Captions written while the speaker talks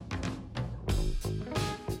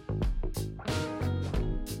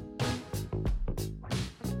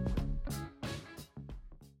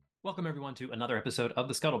Welcome, everyone, to another episode of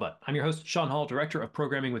The Scuttlebutt. I'm your host, Sean Hall, Director of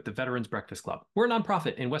Programming with the Veterans Breakfast Club. We're a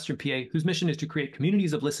nonprofit in Western PA whose mission is to create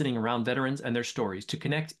communities of listening around veterans and their stories to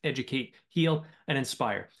connect, educate, heal, and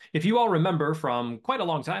inspire. If you all remember from quite a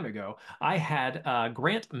long time ago, I had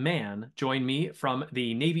Grant Mann join me from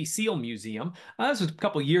the Navy SEAL Museum. This was a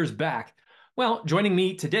couple years back. Well, joining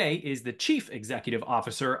me today is the Chief Executive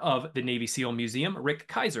Officer of the Navy SEAL Museum, Rick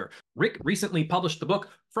Kaiser. Rick recently published the book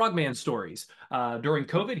Frogman Stories. During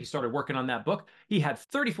COVID, he started working on that book. He had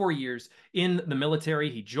 34 years in the military.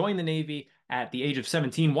 He joined the Navy at the age of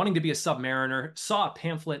 17, wanting to be a submariner, saw a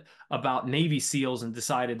pamphlet about Navy SEALs and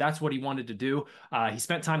decided that's what he wanted to do. He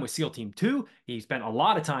spent time with SEAL Team 2. He spent a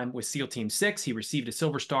lot of time with SEAL Team 6. He received a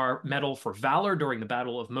Silver Star Medal for Valor during the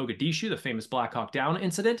Battle of Mogadishu, the famous Black Hawk Down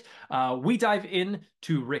incident. We dive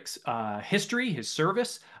into Rick's history, his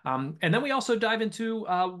service, and then we also dive into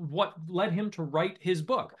what led him to write his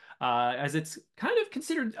book, as it's kind of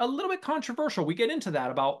considered a little bit controversial. We get into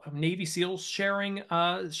that about Navy SEALs sharing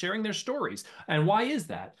their stories, and why is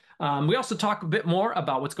that? We also talk a bit more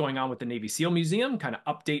about what's going on with the Navy SEAL Museum, kind of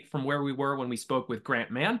update from where we were when we spoke with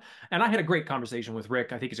Grant Mann. And I had a great conversation with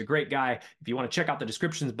Rick. I think he's a great guy. If you want to check out the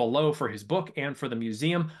descriptions below for his book and for the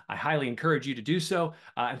museum, I highly encourage you to do so.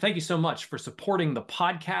 And thank you so much for supporting the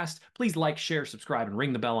podcast. Please like, share, subscribe, and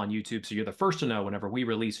ring the bell on YouTube so you're the first to know whenever we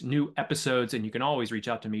release new episodes. And you can always reach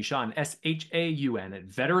out to me, Sean, Shaun, at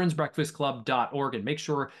veteransbreakfastclub.org. And make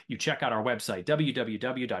sure you check out our website,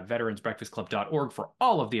 www.veteransbreakfastclub.org, for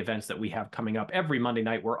all of the events that we have coming up. Every Monday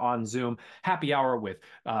night, we're on Zoom, happy hour with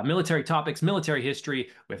military topics, military history,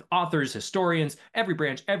 with authors, historians, every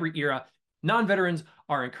branch, every era. Non-veterans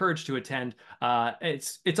are encouraged to attend.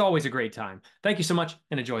 It's always a great time. Thank you so much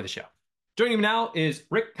and enjoy the show. Joining me now is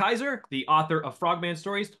Rick Kaiser, the author of Frogman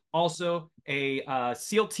Stories, also a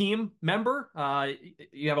SEAL team member.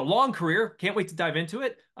 You have a long career. Can't wait to dive into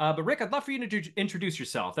it. But Rick, I'd love for you to introduce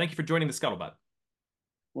yourself. Thank you for joining the Scuttlebutt.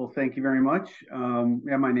 Well, thank you very much.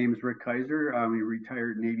 My name is Rick Kaiser. I'm a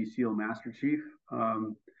retired Navy SEAL Master Chief.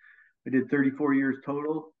 I did 34 years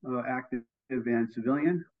total, active and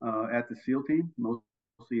civilian, at the SEAL team,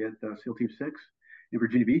 mostly at SEAL Team 6 in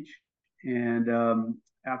Virginia Beach. And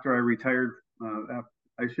after I retired,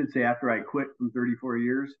 I should say after I quit from 34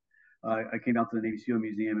 years, I came out to the Navy SEAL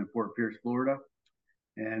Museum in Fort Pierce, Florida.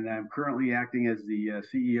 And I'm currently acting as the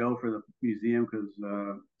CEO for the museum because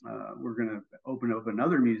we're going to open up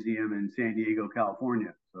another museum in San Diego,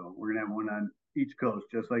 California. So we're going to have one on each coast,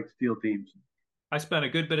 just like SEAL teams. I spent a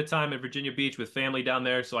good bit of time at Virginia Beach with family down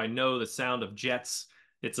there, so I know the sound of jets.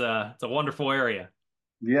 It's a wonderful area.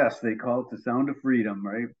 Yes, they call it the sound of freedom,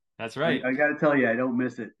 right? That's I, right. I got to tell you, I don't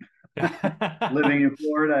miss it. Living in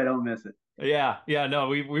Florida, I don't miss it. Yeah, no,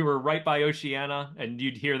 we were right by Oceana, and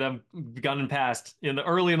you'd hear them gunning past in the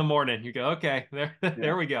early in the morning. You go, okay, there, Yeah.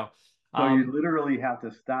 there we go. So you Um, literally have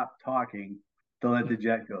to stop talking to let the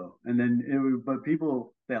jet go. And then, but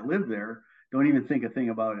people that live there don't even think a thing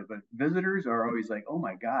about it. But visitors are always like, "Oh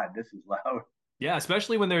my God, this is loud." yeah,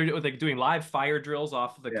 especially when they're like doing live fire drills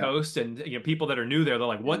off the Yeah, coast, and people that are new there, they're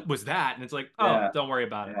like, yeah, "What was that?" And it's like, "Oh, yeah, don't worry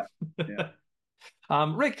about yeah, yeah.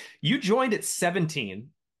 it." Rick, you joined at 17.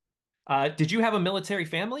 Did you have a military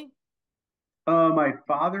family? My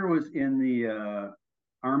father was in the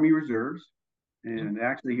Army Reserves, Mm, and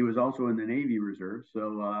actually, he was also in the Navy Reserves.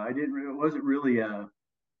 So I didn't. It wasn't really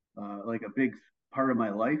like a big part of my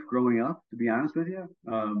life growing up, to be honest with you.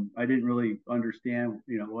 I didn't really understand,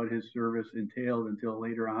 what his service entailed until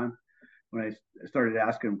later on when I started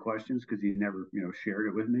asking him questions because he never, shared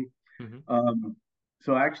it with me. mhm, Um,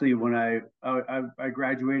 so actually, when I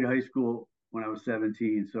graduated high school when I was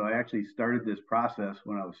 17, so I actually started this process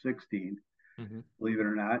when I was 16, mhm. believe it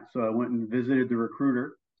or not. So I went and visited the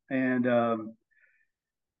recruiter and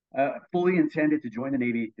fully intended to join the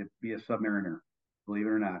Navy to be a submariner, believe it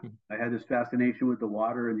or not. I had this fascination with the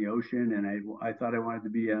water and the ocean, and I thought I wanted to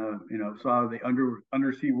be saw the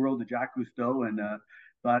undersea world of Jacques Cousteau, and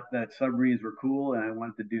thought that submarines were cool, and I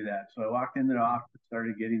wanted to do that. So I walked into the office,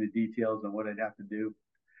 started getting the details on what I'd have to do,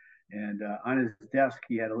 and on his desk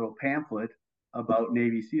he had a little pamphlet about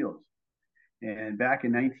Navy SEALs. And back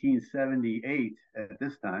in 1978, at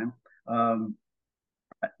this time,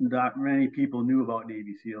 not many people knew about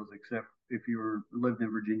Navy SEALs except if you lived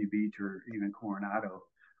in Virginia Beach or even Coronado.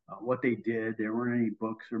 What they did, there weren't any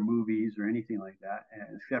books or movies or anything like that,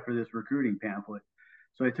 except for this recruiting pamphlet.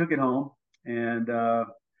 So I took it home and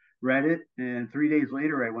read it. And 3 days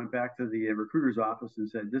later, I went back to the recruiter's office and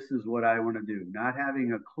said, "This is what I want to do," not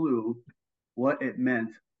having a clue what it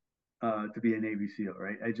meant to be a Navy SEAL,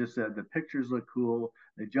 right? I just said the pictures look cool,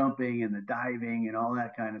 the jumping and the diving and all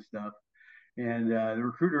that kind of stuff. And the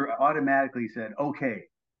recruiter automatically said, "Okay."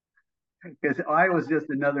 because I was just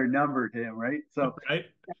another number to him, right? So Right.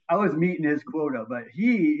 I was meeting his quota, but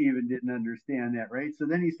he even didn't understand that, right? So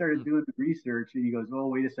then he started doing the research, and he goes, "Oh,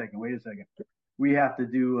 wait a second, wait a second. We have to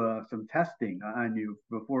do some testing on you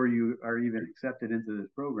before you are even accepted into this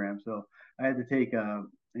program." So I had to take a,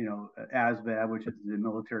 ASVAB, which is the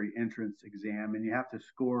military entrance exam, and you have to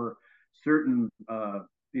score certain,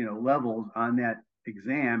 levels on that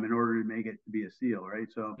exam in order to make it to be a SEAL, right?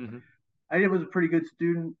 So Mm-hmm. I was a pretty good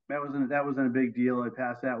student. That wasn't a big deal. I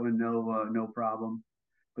passed that one, no problem.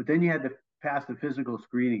 But then you had to pass the physical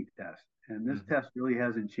screening test, and this Mm-hmm. test really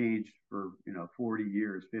hasn't changed for 40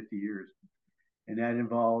 years, 50 years, and that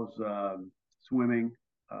involves swimming,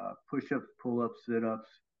 push-ups, pull-ups, sit-ups,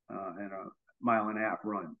 and a mile and a half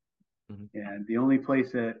run. Mm-hmm. And the only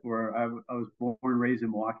place that where I was born and raised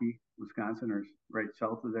in Milwaukee, Wisconsin, or right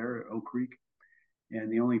south of there, Oak Creek, and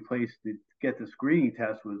the only place to get the screening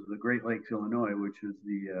test was the Great Lakes, Illinois, which is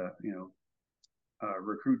the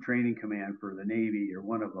recruit training command for the Navy, or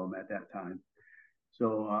one of them at that time.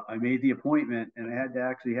 So I made the appointment, and I had to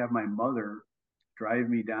actually have my mother drive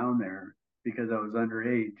me down there because I was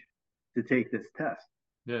underage to take this test.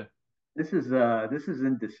 Yeah. This is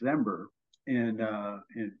in December in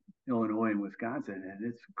Illinois and Wisconsin, and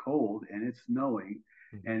it's cold and it's snowing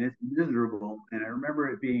Mm-hmm. and it's miserable. And I remember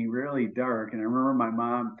it being really dark. And I remember my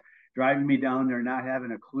mom driving me down there, not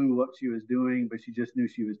having a clue what she was doing, but she just knew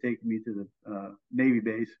she was taking me to the Navy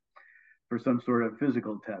base for some sort of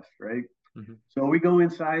physical test, right? Mm-hmm. So we go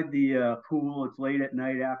inside the pool. It's late at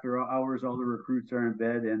night after hours. All the recruits are in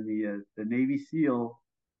bed, and the Navy SEAL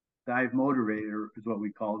dive motivator is what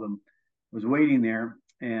we call them, was waiting there.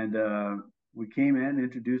 And we came in,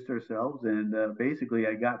 introduced ourselves, and basically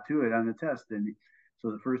I got to it on the test. And so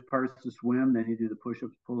the first part is to swim, then you do the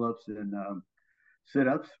push-ups, pull-ups, and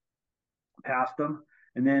sit-ups, passed them.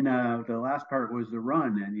 And then the last part was the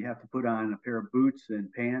run, and you have to put on a pair of boots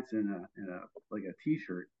and pants and like a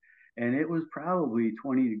t-shirt. And it was probably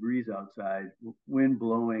 20 degrees outside, wind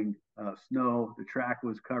blowing, snow. The track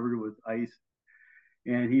was covered with ice,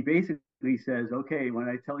 and he basically says, "Okay, when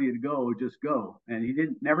I tell you to go, just go." And he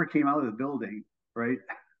didn't never came out of the building, right?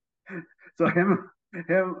 So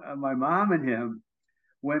my mom and him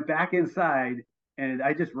went back inside, and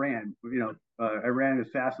I just ran. I ran as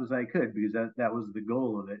fast as I could because that was the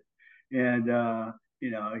goal of it. And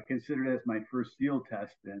I considered it as my first SEAL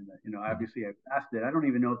test, and Mm-hmm. obviously I passed it. I don't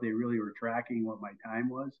even know if they really were tracking what my time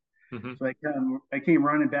was. Mm-hmm. So I came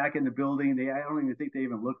running back in the building. I don't even think they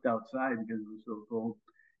even looked outside because it was so cold.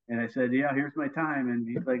 And I said, "Yeah, here's my time." And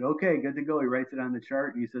he's like, "Okay, good to go." He writes it on the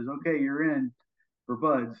chart, and he says, "Okay, you're in for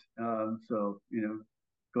buds." So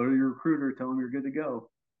go to your recruiter, tell him you're good to go.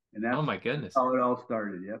 And Oh that's my goodness. how it all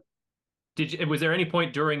started. Yep. Was there any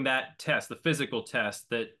point during that test, the physical test,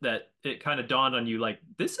 that it kind of dawned on you like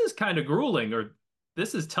this is kind of grueling or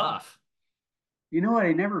this is tough? You know what?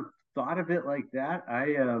 I never thought of it like that.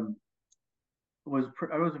 I was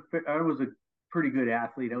a pretty good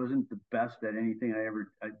athlete. I wasn't the best at anything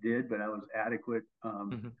I did, but I was adequate.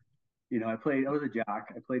 Hmm. I was a jock.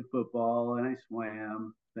 I played football and I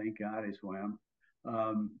swam. Thank God I swam.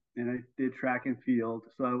 And I did track and field.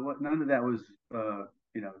 So none of that was,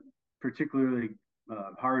 you know, particularly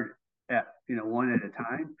hard at, one at a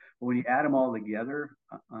time. But when you add them all together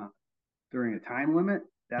during a time limit,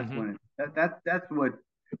 that's Hmm. when that's what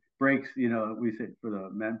breaks, we say for the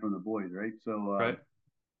men from the boys, right? So, Right.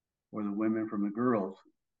 or the women from the girls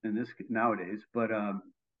in this nowadays. But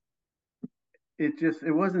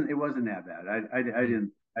it wasn't that bad.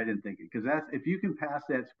 Mm. I didn't think it, because that's, if you can pass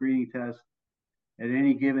that screening test at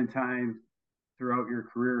any given time throughout your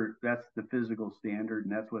career, that's the physical standard,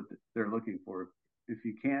 and that's what they're looking for. If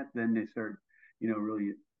you can't, then they start,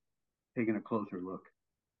 really taking a closer look.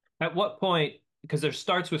 At what point, because there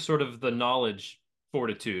starts with sort of the knowledge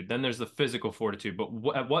fortitude, then there's the physical fortitude, but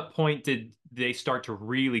at what point did they start to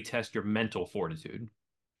really test your mental fortitude?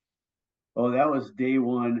 Oh, that was day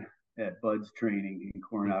one at Bud's training in Mm.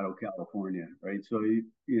 Coronado, California, right? So,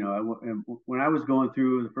 when I was going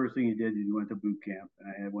through, the first thing he did is he went to boot camp,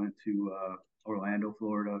 and I went to Orlando,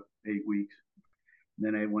 Florida, 8 weeks.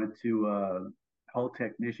 Then I went to Hull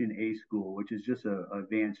Technician A School, which is just a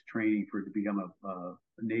advanced training for to become a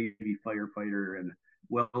Navy firefighter and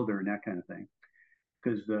welder and that kind of thing.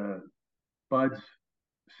 Because buds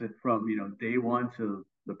from day one to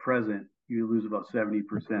the present, you lose about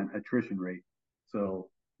 70% attrition rate. Mm. So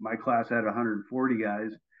my class had 140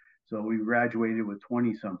 guys, so we graduated with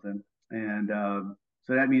 20 something, and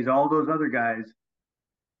so that means all those other guys,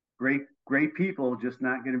 great people, just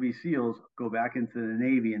not going to be SEALs, go back into the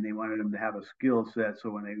Navy, and they wanted them to have a skill set so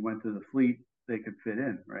when they went to the fleet they could fit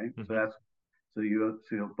in, right? So Hmm. that's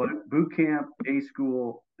So boot camp, day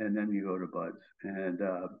school, and then you go to buds. And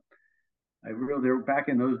I really there back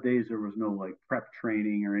in those days there was no like prep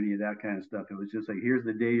training or any of that kind of stuff. It was just like here's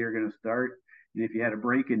the day you're going to start, and if you had a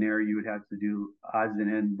break in there, you would have to do odds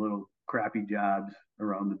and end little crappy jobs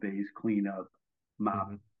around the base, clean up,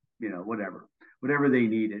 mop, Mm-hmm. whatever they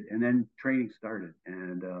needed, and then training started,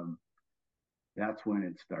 and that's when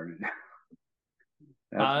it started.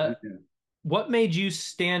 that's Uh, yeah. what made you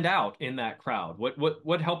stand out in that crowd?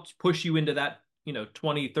 What helped push you into that,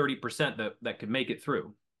 20-30% that could make it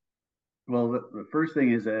through? Well, the first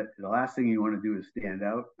thing is that the last thing you want to do is stand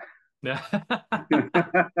out. Yeah.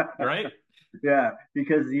 Right? Yeah,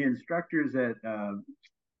 because the instructors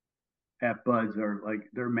at Buds are like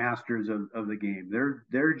they're masters of the game.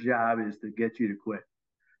 Their job is to get you to quit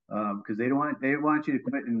because they want you to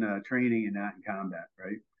quit in training and not in combat,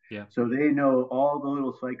 right? Yeah. So they know all the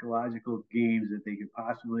little psychological games that they could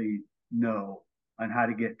possibly know on how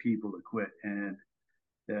to get people to quit. And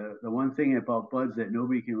the one thing about Buds that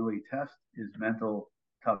nobody can really test is mental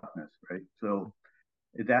toughness, right? So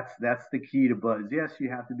that's the key to Buds. Yes, you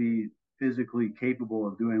have to be physically capable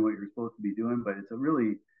of doing what you're supposed to be doing, but it's a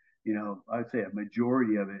really, I'd say a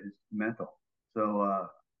majority of it is mental. So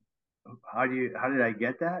how did I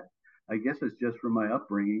get that? I guess it's just from my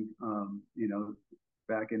upbringing.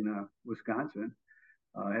 Back in Wisconsin,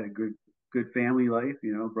 I had a good family life.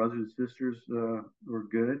 Brothers and sisters were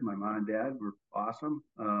good. My mom and dad were awesome.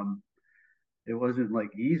 It wasn't like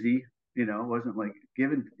easy. It wasn't like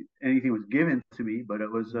given anything was given to me, but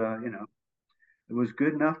it was it was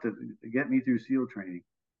good enough to get me through SEAL training.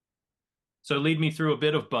 So lead me through a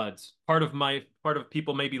bit of buds. Part of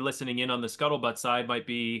people maybe listening in on the scuttlebutt side might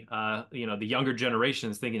be, the younger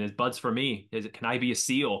generations thinking, "Is buds for me? Can I be a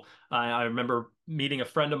SEAL?" I remember meeting a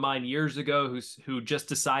friend of mine years ago who just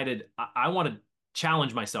decided, I want to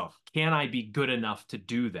challenge myself. Can I be good enough to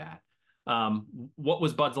do that? What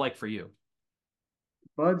was buds like for you?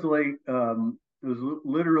 Bud's like it was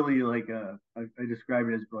literally like I describe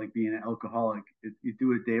it as like being an alcoholic. You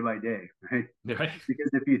do it day by day, right? Right? Because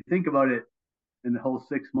if you think about it, in the whole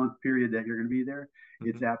 6 month period that you're going to be there,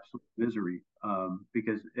 it's Mhm. absolute misery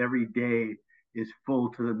because every day is full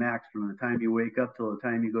to the max from the time you wake up till the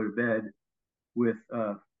time you go to bed with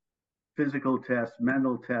physical tests,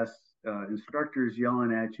 mental tests, instructors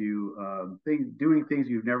yelling at you, doing things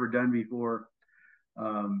you've never done before.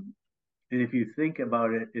 Um, and if you think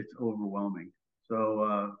about it, it's overwhelming. So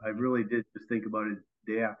I Mhm. really did just think about it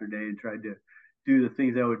day after day and tried to do the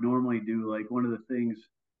things I would normally do. Like one of the things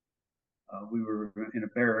we were in a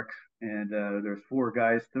barracks and there's four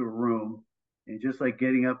guys to a room, and just like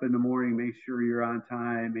getting up in the morning, make sure you're on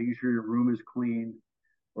time, making sure your room is clean,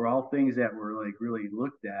 were all things that were like really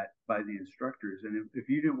looked at by the instructors. And if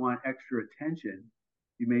you didn't want extra attention,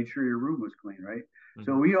 you made sure your room was clean, right?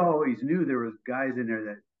 So Mhm. we always knew there was guys in there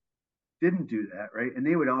that didn't do that, right? And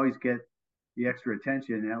they would always get the extra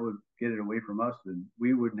attention, and that would get it away from us, and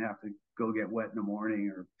we wouldn't have to go get wet in the morning,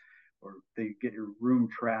 or they get your room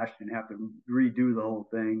trashed and have to redo the whole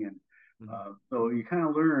thing. And Mhm. so you kind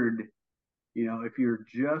of learned, if you're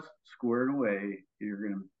just squared away, you're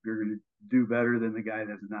gonna do better than the guy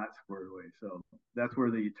that's not squared away. So that's where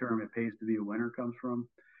the term "it pays to be a winner" comes from.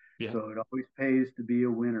 Yeah. So it always pays to be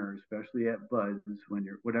a winner, especially at buds when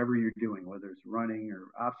you're whatever you're doing, whether it's running or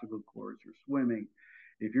obstacle course or swimming.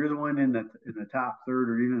 If you're the one in the top third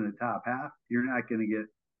or even in the top half, you're not going to get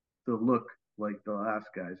the look like the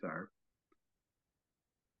last guys are.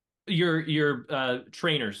 Your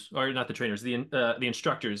trainers, or not the trainers, the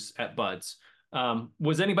instructors at Buds.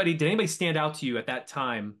 Did anybody stand out to you at that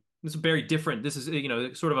time? This is very different. This is,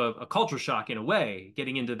 sort of a culture shock in a way,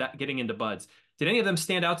 getting into Buds. Did any of them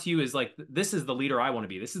stand out to you as like, this is the leader I want to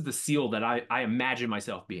be? This is the SEAL that I imagine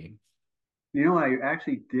myself being. I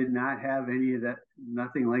actually did not have any of that,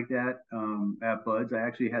 nothing like that at Buds. I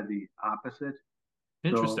actually had the opposite.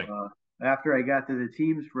 So Interesting. after I got to the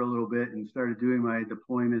teams for a little bit and started doing my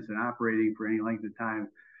deployments and operating for any length of time,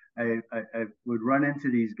 I would run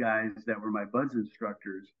into these guys that were my Buds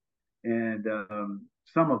instructors, and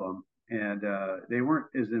some of them, and they weren't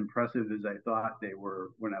as impressive as I thought they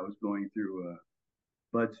were when I was going through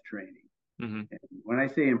Buds training. Hmm. And when I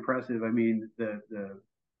say impressive, I mean the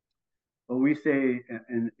what we say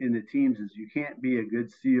in the teams is you can't be a good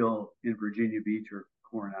SEAL in Virginia Beach or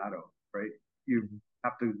Coronado, right? You Hmm.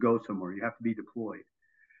 have to go somewhere. You have to be deployed.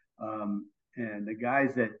 And the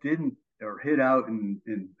guys that didn't or hit out in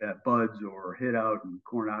at Buds or hit out in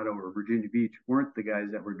Coronado or Virginia Beach weren't the guys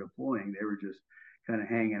that were deploying. They were just kind of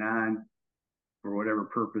hanging on for whatever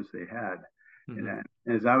purpose they had. And Hmm.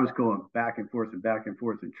 as I was going back and forth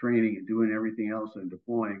and training and doing everything else and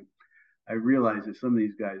deploying, I realized that some of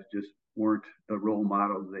these guys just weren't the role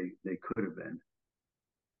models they could have been.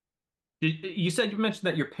 You said you mentioned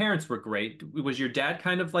that your parents were great. Was your dad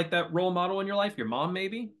kind of like that role model in your life? Your mom,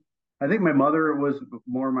 maybe? I think my mother was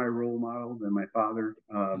more my role model than my father.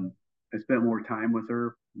 I spent more time with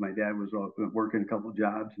her. My dad was working a couple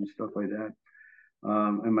jobs and stuff like that.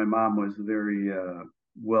 And my mom was very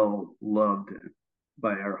well loved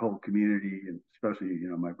by our whole community, and especially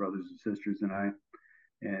my brothers and sisters and I.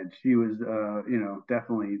 And she was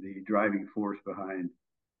definitely the driving force behind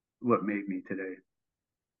what made me today.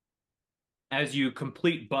 As you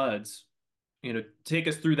complete buds, take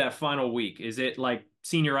us through that final week. Is it like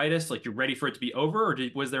senioritis, like you're ready for it to be over, or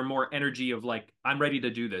was there more energy of like, I'm ready to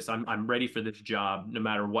do this. I'm ready for this job, no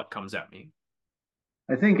matter what comes at me.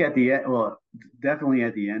 I think at the end, well, definitely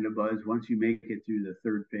at the end of Buzz, once you make it through the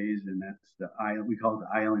third phase, and that's the island, we call it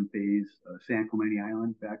the island phase, San Clemente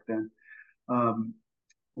Island back then. Um,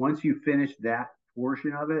 Once you finish that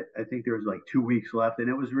portion of it, I think there was like 2 weeks left, and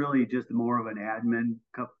it was really just more of an admin.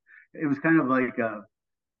 It was kind of like a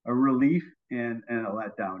relief and a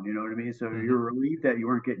letdown. You know what I mean? So you're Hmm. relieved that you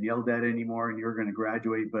weren't getting yelled at anymore, and you were going to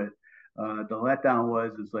graduate, but the letdown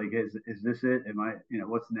was, it's like, is this it? Am I,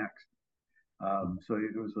 what's next? So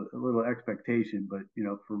it was a little expectation, but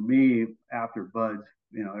for me, after Buds,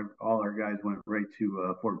 all our guys went right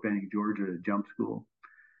to Fort Benning, Georgia, to jump school,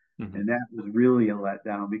 Hmm. and that was really a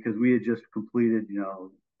letdown because we had just completed,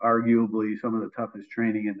 arguably some of the toughest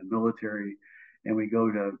training in the military, and we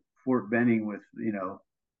go to Fort Benning with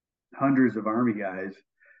hundreds of Army guys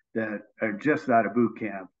that are just out of boot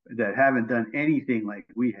camp that haven't done anything like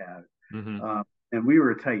we have, Hmm. and we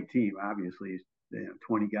were a tight team, obviously,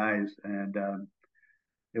 20 guys, and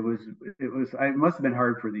it was it must have been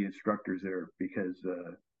hard for the instructors there because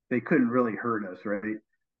they couldn't really hurt us, right?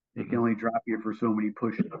 They can Hmm. only drop you for so many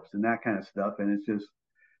push-ups and that kind of stuff, and it's just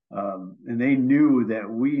and they knew that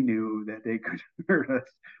we knew that they could hurt us.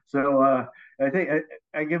 So I think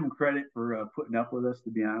I give them credit for putting up with us,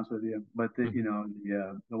 to be honest with you. But the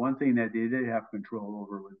one thing that they did have control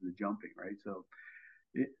over was the jumping, right? So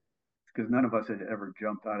because none of us had ever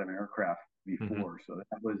jumped out of an aircraft Hmm. before, so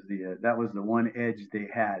that was the one edge they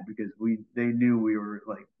had because they knew we were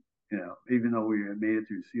like, even though we had made it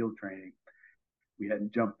through SEAL training, we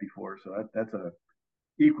hadn't jumped before, so that's a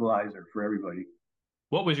equalizer for everybody.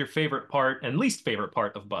 What was your favorite part and least favorite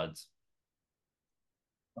part of buds?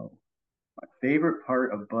 So my favorite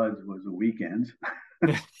part of Buds was the weekends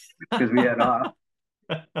because we had off.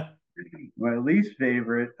 My least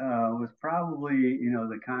favorite was probably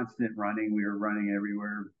the constant running. We were running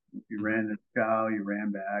everywhere. You ran to chow, you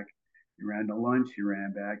ran back, you ran to lunch, you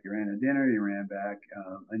ran back, you ran to dinner, you ran back,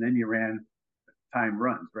 and then you ran time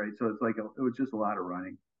runs, right? So it's like it was just a lot of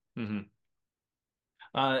running. Hmm.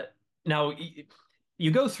 Uh, now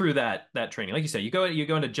you go through that training, like you said, you go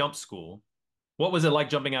into jump school. What was it like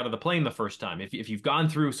jumping out of the plane the first time? If you've gone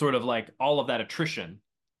through sort of like all of that attrition,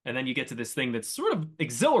 and then you get to this thing that's sort of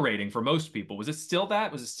exhilarating for most people, was it still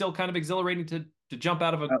that? Was it still kind of exhilarating to jump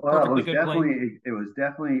out of a Well, perfectly good plane? it was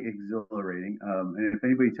definitely exhilarating. And if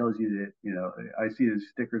anybody tells you that, I see the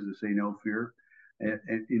stickers that say no fear. And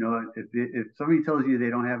if somebody tells you they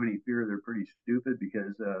don't have any fear, they're pretty stupid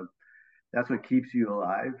because that's what keeps you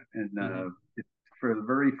alive. And Hmm. for the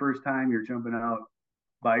very first time you're jumping out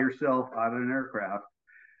by yourself out of an aircraft,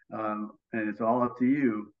 and it's all up to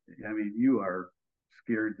you. I mean, you are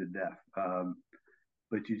scared to death.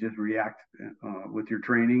 But you just react with your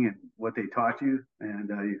training and what they taught you, and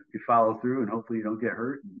you follow through, and hopefully you don't get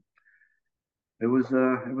hurt. And it was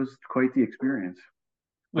quite the experience.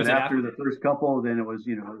 But Was it after after? the first couple, then it was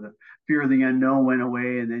the fear of the unknown went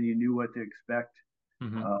away, and then you knew what to expect.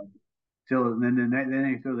 Hmm. Um, till then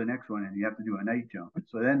they throw the next one, and you have to do a night jump.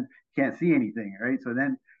 So then you can't see anything, right? So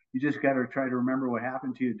then you just got to try to remember what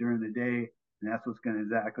happened to you during the day, and that's what's going to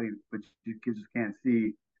exactly. But you just can't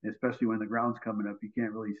see, especially when the ground's coming up. You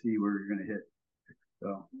can't really see where you're going to hit.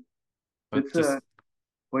 So But it's just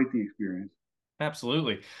quite the experience.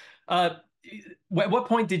 absolutely. Uh, at what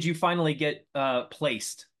point did you finally get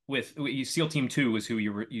placed with you? SEAL Team Two was who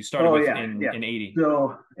you started Oh with yeah, in yeah. in 80.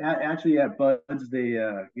 So actually at Buds they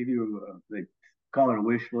give you they call it a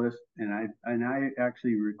wish list, and I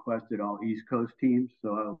actually requested all East Coast teams.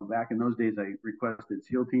 So back in those days, I requested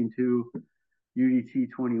SEAL Team 2, UDT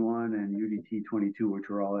 21, and UDT 22, which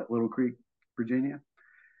were all at Little Creek, Virginia.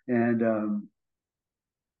 And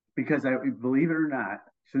because I believe it or not,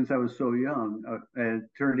 since I was so young, I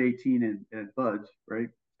turned 18 at Buds, right?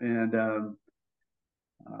 And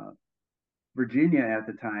uh, Virginia at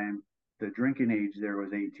the time, the drinking age there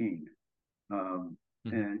was 18, um,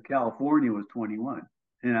 Hmm. and California was 21.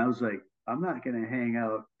 And I was like, I'm not going to hang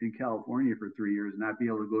out in California for 3 years and not be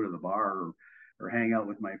able to go to the bar or hang out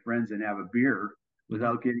with my friends and have a beer Hmm.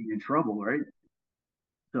 without getting in trouble, right?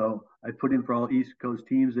 So I put in for all East Coast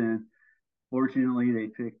teams, and fortunately,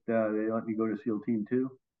 they let me go to SEAL Team Two.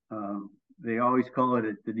 They always call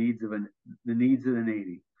it the needs of the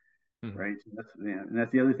Navy, Hmm. right? So and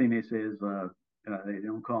that's the other thing they say is they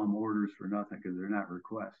don't call them orders for nothing because they're not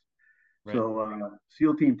requests. Right. So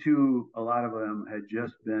SEAL Team Two, a lot of them had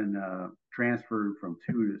just been transferred from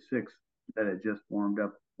 2 to 6 that had just formed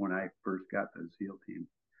up when I first got to the SEAL Team,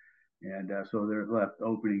 and so there left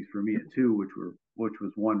openings for me at two, which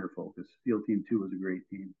was wonderful because SEAL Team Two was a great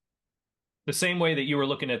team. The same way that you were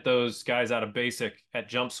looking at those guys out of basic at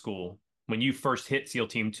jump school, when you first hit SEAL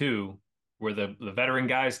Team 2, were the veteran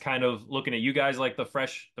guys kind of looking at you guys like the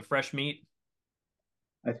fresh meat?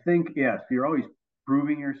 I think yes, you're always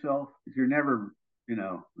proving yourself. If you're never,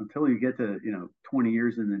 until you get to 20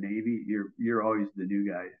 years in the Navy, you're always the new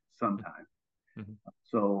guy sometime. Mm-hmm.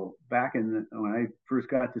 So when I first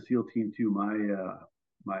got to SEAL Team Two,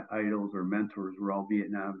 my idols or mentors were all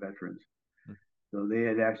Vietnam veterans. So they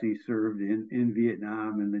had actually served in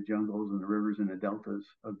Vietnam in the jungles and the rivers and the deltas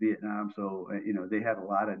of Vietnam. So they had a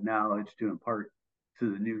lot of knowledge to impart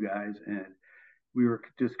to the new guys, and we were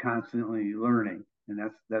just constantly learning, and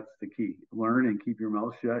that's the key. Learn and keep your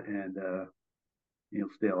mouth shut, and you'll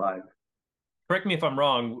stay alive. Correct me if I'm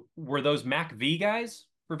wrong. Were those Mac V guys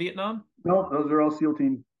for Vietnam? No, those are all SEAL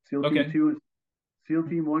Team Okay. Two, and SEAL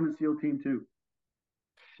Team One, and SEAL Team Two.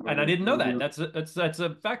 And I didn't know Those that. are That's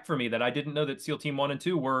a fact for me that I didn't know that SEAL Team 1 and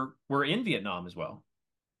 2 were in Vietnam as well.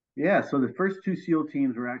 Yeah. So the first two SEAL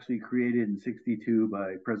teams were actually created in '62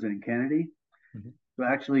 by President Kennedy. Mhm. So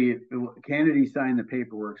actually, Kennedy signed the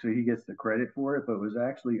paperwork, so he gets the credit for it. But it was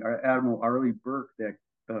actually Admiral Arleigh Burke that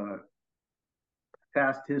uh,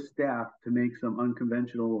 tasked his staff to make some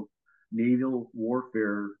unconventional naval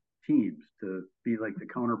warfare teams to be like the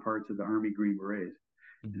counterparts of the Army Green Berets.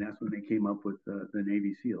 And Mhm. that's when they came up with the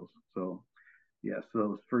Navy SEALs. So, yeah, so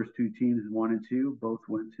those first two teams, one and two, both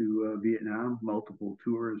went to Vietnam, multiple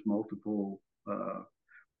tours, multiple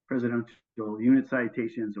presidential unit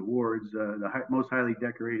citations, awards, most highly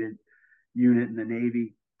decorated unit in the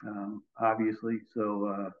Navy, obviously.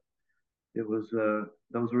 So it was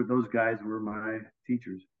those guys were my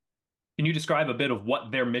teachers. Can you describe a bit of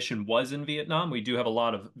what their mission was in Vietnam? We do have a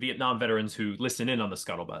lot of Vietnam veterans who listen in on the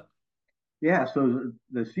scuttlebutt. Yeah, so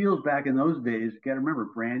the SEALs back in those days, you got to remember,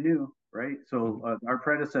 brand new, right? So Mhm. our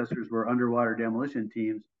predecessors were underwater demolition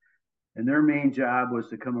teams, and their main job was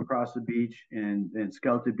to come across the beach and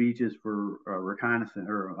scout the beaches for reconnaissance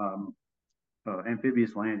or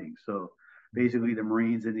amphibious landings. So basically, the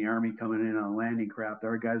Marines and the Army coming in on a landing craft,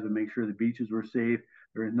 our guys would make sure the beaches were safe.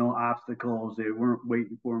 There were no obstacles. They weren't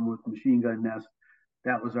waiting for them with machine gun nests.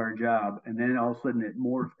 That was our job. And then all of a sudden, it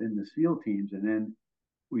morphed into SEAL teams, and then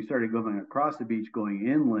we started going across the beach, going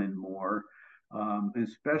inland more.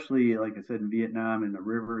 Especially like I said in Vietnam and the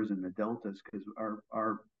rivers and the deltas, because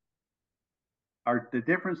the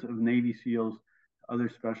difference of Navy SEALs, other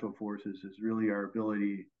special forces, is really our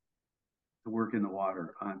ability to work in the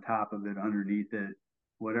water, on top of it, underneath it,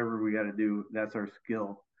 whatever we got to do. That's our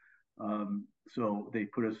skill. So they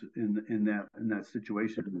put us in that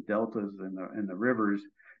situation in the deltas and the rivers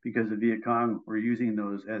because the Viet Cong were using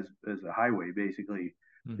those as a highway basically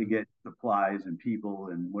to Mhm. get supplies and people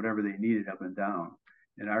and whatever they needed up and down.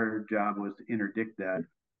 And our job was to interdict that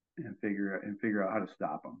and figure out how to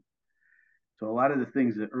stop them. So a lot of the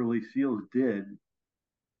things that early SEALs did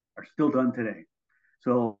are still done today.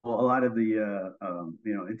 So a lot of the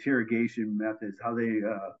interrogation methods, how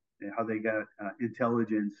they got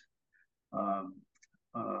intelligence, um,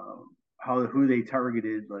 uh, how who they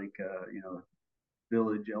targeted, like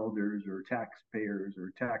village elders or taxpayers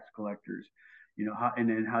or tax collectors, and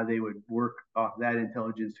then how they would work off that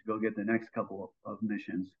intelligence to go get the next couple of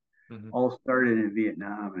missions. Mhm. All started in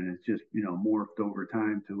Vietnam, and it's just morphed over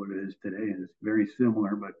time to what it is today, and it's very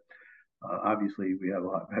similar, but obviously we have a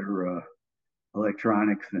lot better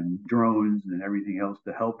electronics and drones and everything else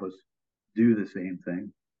to help us do the same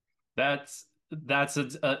thing. That's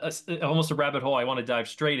almost a rabbit hole I want to dive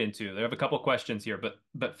straight into. I have a couple questions here,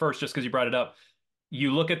 but first, just because you brought it up,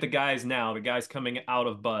 you look at the guys now, the guys coming out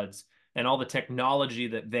of buds, and all the technology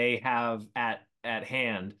that they have at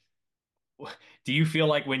hand. Do you feel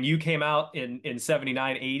like when you came out in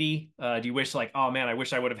 79, 80, do you wish like, oh man, I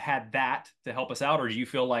wish I would have had that to help us out? Or do you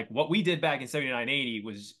feel like what we did back in 79, 80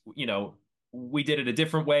 was, we did it a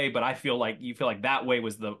different way, but I feel like you feel like that way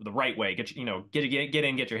was the right way. Get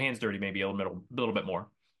in, get your hands dirty maybe a little bit more.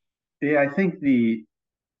 Yeah, I think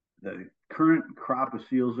the current crop of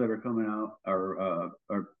seals that are coming out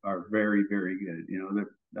are very, very good. You know,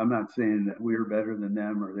 I'm not saying that we're better than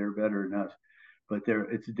them or they're better than us, but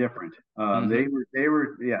it's different.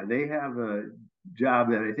 Mm-hmm. Yeah, they have a job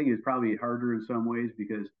that I think is probably harder in some ways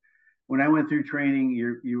because when I went through training,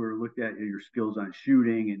 you were looked at your skills on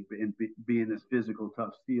shooting and being this physical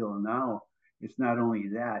tough SEAL, and now it's not only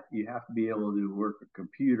that you have to be able to work a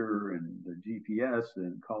computer and the GPS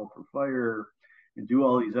and call for fire and do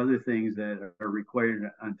all these other things that are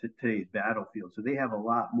required on today's battlefield. So they have a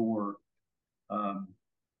lot more um,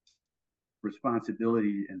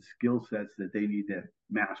 responsibility and skill sets that they need to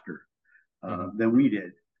master Mm-hmm. than we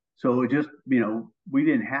did. So it just, we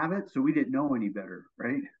didn't have it, so we didn't know any better,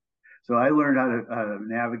 right? So I learned how to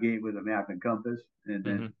navigate with a map and compass, and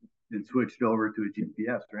Mm-hmm. then switched over to a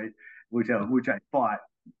GPS, right? Which I fought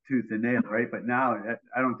tooth and nail, right? But now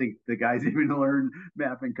I don't think the guys even learn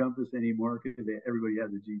map and compass anymore because everybody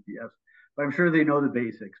has a GPS. But I'm sure they know the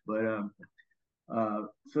basics. But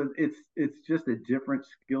so it's just a different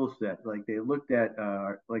skill set. Like they looked at,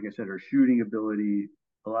 like I said, our shooting ability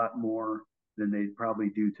a lot more than they probably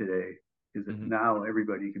do today, because Mm-hmm. now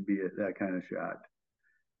everybody can be that kind of shot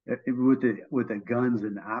with the guns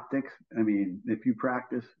and optics. I mean, if you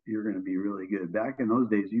practice, you're going to be really good. Back in those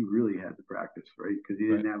days, you really had to practice, right? Because you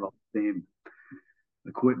Right. didn't have all the same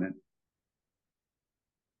equipment.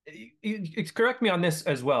 Correct me on this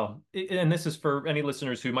as well, and this is for any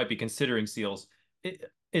listeners who might be considering SEALs.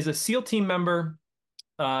 Is a SEAL team member,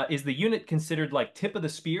 is the unit considered like tip of the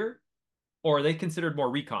spear, or are they considered more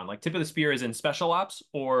recon? Like tip of the spear is in special ops,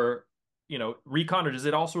 or recon, or does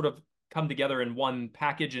it all sort of come together in one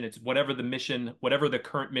package and it's whatever the mission, whatever the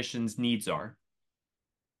current mission's needs are?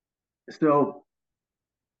 So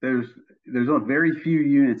there's there's a very few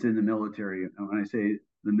units in the military. And when I say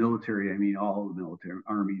the military, I mean all the military,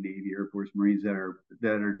 Army, Navy, Air Force, Marines that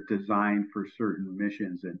are designed for certain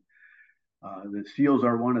missions, and the SEALs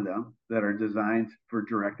are one of them that are designed for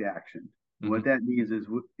direct action. Mm-hmm. What that means is,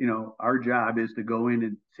 our job is to go in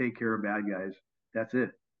and take care of bad guys. That's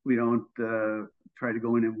it. We don't try to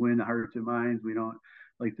go in and win the hearts and minds. We don't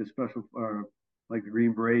like the special, like the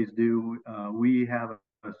Green Berets do. We have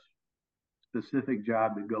a specific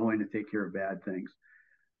job to go in and take care of bad things.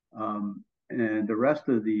 And the rest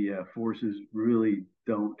of the forces really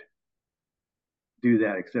don't do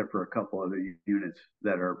that except for a couple other units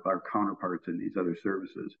that are our counterparts in these other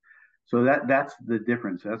services. So that's the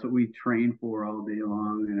difference. That's what we train for all day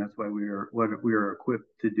long, and that's why we are what we are equipped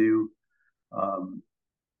to do.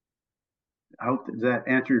 I hope does that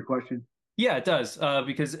answer your question? Yeah, it does.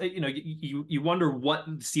 Because you wonder what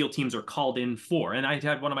SEAL teams are called in for. And I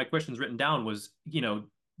had one of my questions written down was,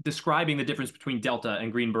 describing the difference between Delta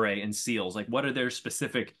and Green Beret and SEALs. Like, what are their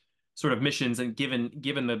specific sort of missions, and given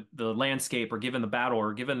the landscape, or given the battle,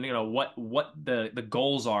 or given what the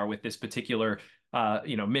goals are with this particular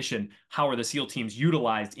mission, how are the SEAL teams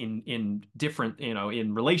utilized in different,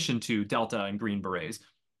 in relation to Delta and Green Berets?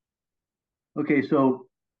 Okay, so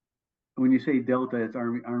when you say Delta, it's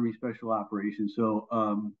Army Special Operations. So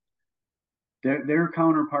their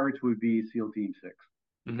counterparts would be SEAL Team 6.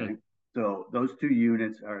 Mm-hmm. Okay, so those two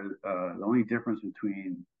units are the only difference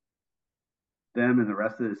between them and the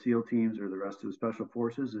rest of the SEAL teams or the rest of the special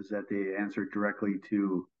forces is that they answer directly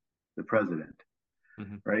to the president,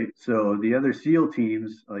 Mm-hmm. right? So the other SEAL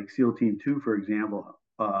teams, like SEAL Team 2, for example,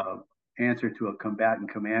 answer to a combatant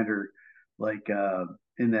commander, like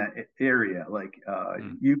in that area, like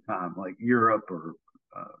UCOM, like Europe or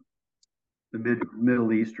the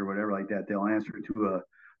Middle East or whatever like that. They'll answer to a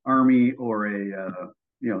army or a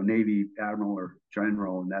Navy admiral or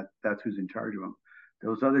general, and that's who's in charge of them.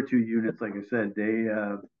 Those other two units, like I said, they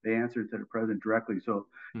answer to the president directly. So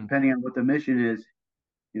Mm-hmm. depending on what the mission is,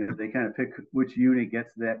 they kind of pick which unit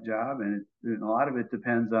gets that job, and a lot of it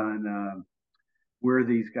depends on where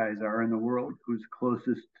these guys are in the world, who's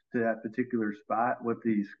closest to that particular spot, what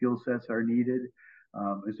the skill sets are needed.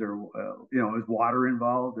 Is there, is water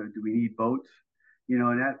involved? Or do we need boats?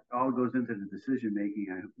 And that all goes into the decision making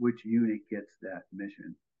on which unit gets that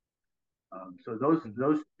mission. So those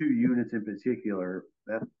two units in particular,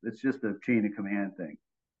 it's just a chain of command thing.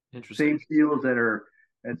 Interesting. Same SEALs that are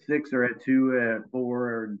at 6 or at 2, at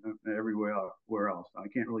 4, and everywhere else. I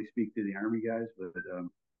can't really speak to the Army guys, but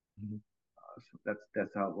Mm-hmm. so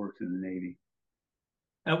that's how it works in the Navy.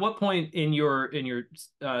 At what point in your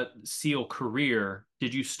SEAL career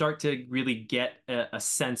did you start to really get a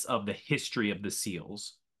sense of the history of the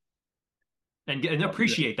SEAls, and Oh,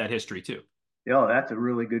 appreciate that history too? yeah, that's a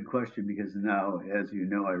really good question because now, as you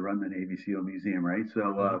know, I run the Navy SEAL Museum, right? So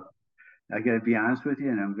Mm-hmm. I got to be honest with you,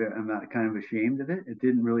 and I'm not kind of ashamed of it. It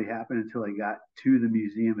didn't really happen until I got to the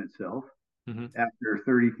museum itself. Hmm. After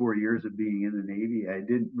 34 years of being in the Navy, I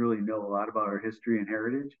didn't really know a lot about our history and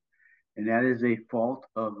heritage, and that is a fault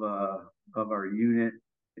of our unit.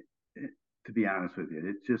 To be honest with you,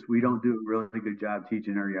 it's just we don't do a really good job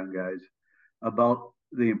teaching our young guys about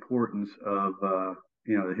the importance of the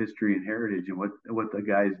history and heritage and what the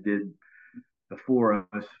guys did before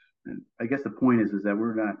us. And I guess the point is that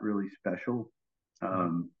we're not really special. Hmm.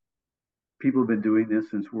 Um, People have been doing this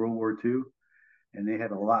since World War II, and they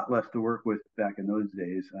had a lot less to work with back in those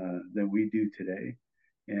days than we do today.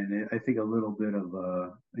 And I think a little bit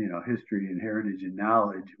of history and heritage and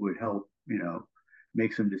knowledge would help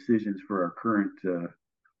make some decisions for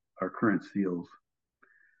our current SEALs.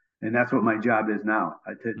 And that's what my job is now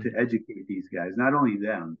to Hmm. educate these guys, not only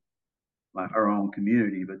them, our own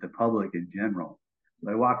community, but the public in general. So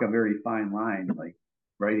I walk a very fine line, like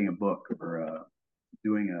writing a book or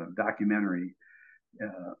doing a documentary.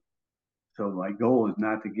 Uh, so my goal is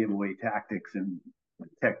not to give away tactics and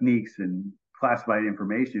techniques and classified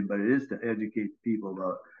information, but it is to educate people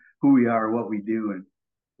about who we are, what we do, and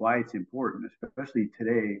why it's important, especially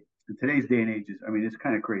today. In today's day and age, I mean, it's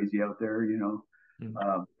kind of crazy out there,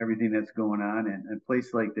 everything that's going on. And a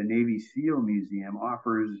place like the Navy SEAL Museum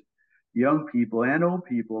offers young people and old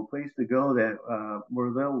people a place to go that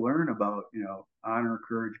where they'll learn about, honor,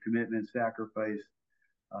 courage, commitment, sacrifice,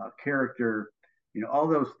 character, all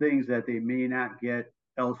those things that they may not get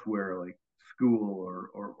elsewhere, like school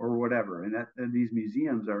or whatever. And these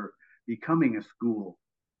museums are becoming a school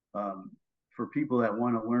um, for people that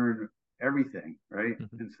want to learn everything, right? Hmm.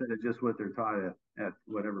 Instead of just what they're taught at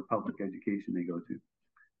whatever public education they go to.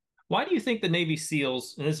 Why do you think the Navy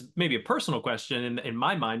SEALs, and this may be a personal question in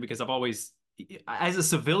my mind, because I've always, as a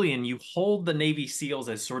civilian, you hold the Navy SEALs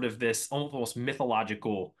as sort of this almost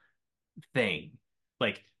mythological thing.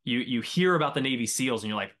 Like you hear about the Navy SEALs and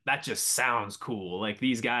you're like, that just sounds cool. Like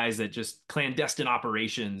these guys that just clandestine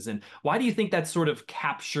operations. And why do you think that sort of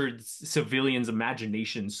captured civilians'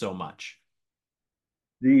 imagination so much?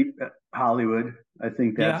 The Hollywood, I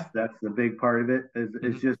think Yeah. that's the big part of it.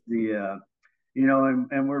 It's Hmm. just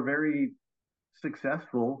and we're very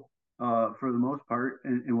successful for the most part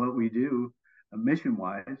in what we do, mission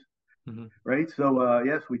wise, Hmm. right? So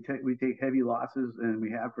yes, we take heavy losses, and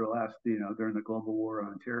we have for the last during the global war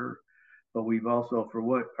on terror. But we've also, for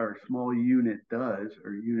what our small unit does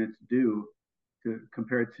or units do,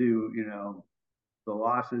 compared to the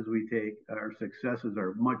losses we take, our successes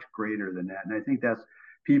are much greater than that. And I think that's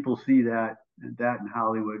people see that in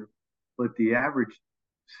Hollywood, but the average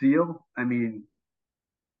SEAL, I mean,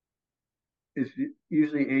 is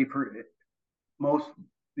usually most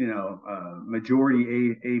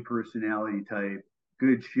majority a personality type,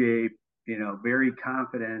 good shape, very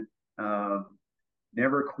confident,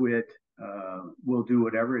 never quit, will do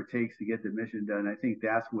whatever it takes to get the mission done. I think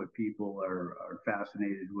that's what people are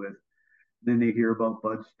fascinated with. Then they hear about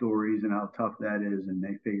Bud's stories and how tough that is, and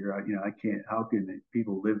they figure out, I can't. How can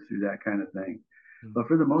people live through that kind of thing? But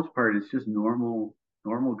for the most part, it's just normal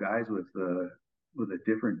guys with a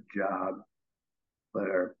different job, but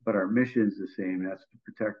our mission is the same. That's to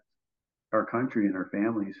protect our country and our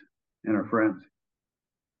families and our friends.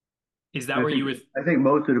 Is that I where think you would, I think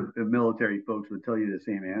most of the military folks would tell you the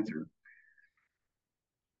same answer.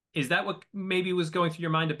 is that what maybe was going through your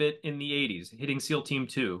mind a bit in the 80s, hitting SEAL Team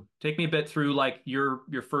 2? Take me a bit through like your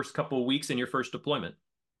first couple of weeks and your first deployment.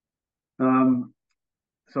 Um,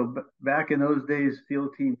 so back in those days, SEAL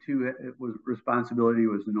Team Two, it was responsibility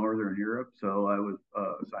was Northern Europe. So I was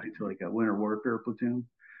assigned to like a winter warfare platoon.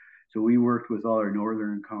 So we worked with all our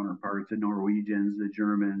northern counterparts, the Norwegians, the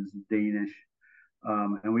Germans, the Danish,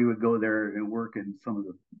 and we would go there and work in some of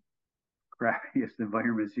the crappiest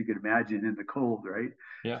environments you could imagine in the cold, right?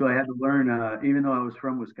 Yeah. So I had to learn, even though I was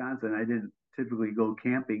from Wisconsin, I didn't typically go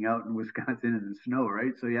camping out in Wisconsin in the snow,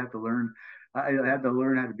 right? So you have to learn, I had to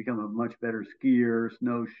learn how to become a much better skier,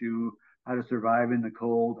 snowshoe, how to survive in the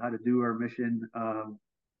cold, how to do our mission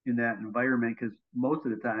in that environment, because most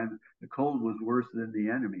of the time the cold was worse than the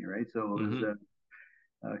enemy, right? So it was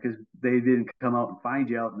Hmm. because they didn't come out and find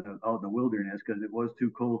you out in the wilderness because it was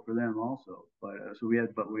too cold for them also. But we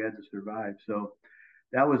had to survive. So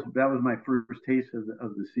that was my first taste of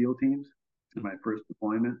the SEAL teams, my first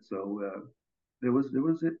deployment. So it was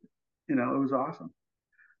awesome.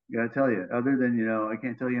 I gotta tell you, other than I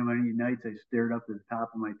can't tell you how many nights I stared up to the top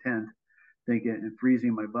of my tent thinking and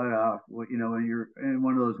freezing my butt off. When you're in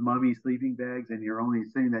one of those mummy sleeping bags and your only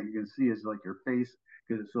thing that you can see is like your face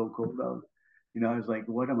because it's so cold out. I was like,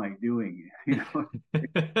 what am I doing?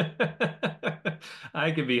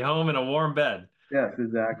 I could be home in a warm bed. Yes,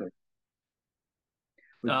 exactly.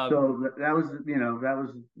 But so that was, that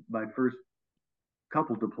was my first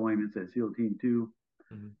couple deployments at SEAL Team 2.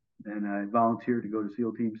 Mhm. And I volunteered to go to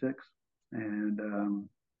SEAL Team 6. And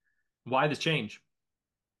Why the change?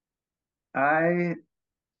 I,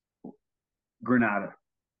 Grenada.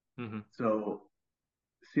 Hmm. So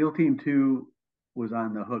SEAL Team 2 was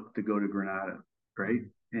on the hook to go to Grenada, right?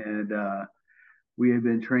 Hmm. And we had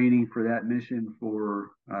been training for that mission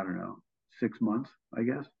for, I don't know, 6 months, I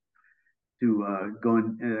guess, to go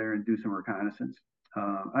in there and do some reconnaissance.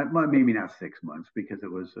 Maybe not 6 months because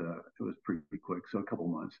it was pretty quick, so a couple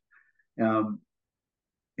months. Um,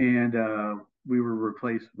 and we were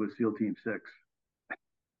replaced with SEAL Team 6 at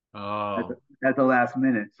the, Oh. at the last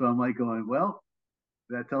minute. So I'm like going, well,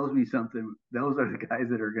 that tells me something. Those are the guys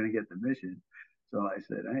that are going to get the mission. So I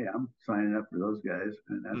said, hey, I'm signing up for those guys,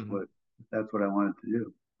 and Hmm. that's what I wanted to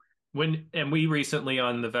do. And we recently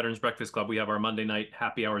on the Veterans Breakfast Club, we have our Monday night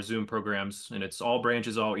happy hour Zoom programs, and it's all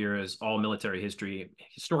branches, all eras, all military history,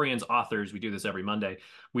 historians, authors. We do this every Monday.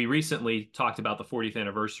 We recently talked about the 40th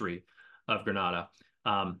anniversary of Grenada,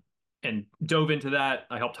 um, and dove into that.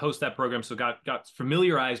 I helped host that program, so got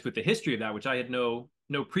familiarized with the history of that, which I had no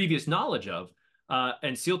previous knowledge of.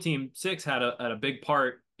 And SEAL Team 6 had a big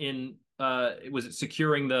part in was it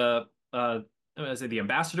securing the is it the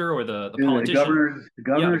ambassador or the And politician? the Yeah, the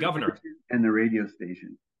governor's governor. mansion and the radio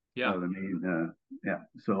station. Yeah, The main, yeah.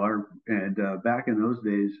 So back in those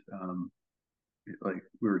days, like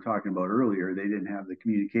we were talking about earlier, they didn't have the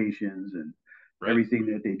communications and right. everything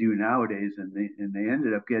that they do nowadays, and they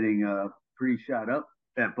ended up getting pretty shot up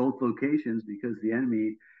at both locations because the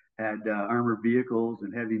enemy had armored vehicles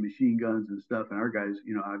and heavy machine guns and stuff, and our guys,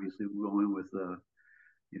 obviously were going with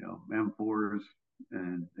M4s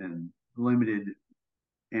and limited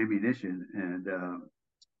ammunition, and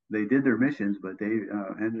they did their missions, but they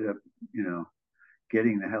ended up, you know,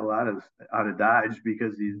 getting the hell out of Dodge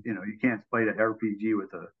because you can't fight an RPG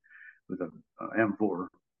with a M4.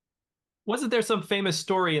 Wasn't there some famous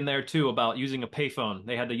story in there too about using a payphone?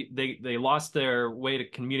 They lost their way to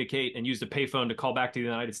communicate and used a payphone to call back to the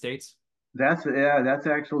United States. That's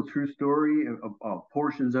actual true story.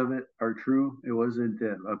 Portions of it are true. It wasn't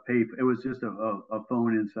a pay. It was just a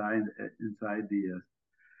phone inside the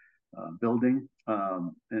building,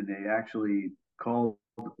 and they actually called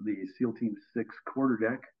the SEAL Team 6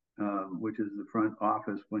 quarterdeck, which is the front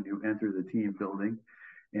office when you enter the team building,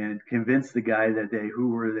 and convinced the guy that they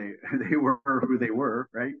were who they were,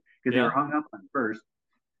 right? Because they were Yeah. hung up on first,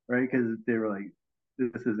 right? Because they were like,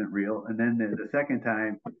 this isn't real. And then the second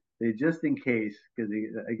time, they just in case, because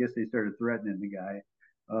I guess they started threatening the guy.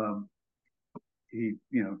 Um, he,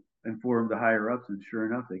 informed the higher ups, and sure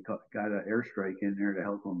enough, they got an airstrike in there to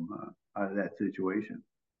help them out of that situation.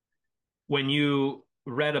 When you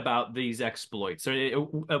read about these exploits, or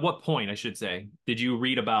at what point, I should say, did you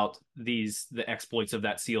read about the exploits of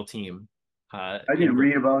that SEAL team? I In didn't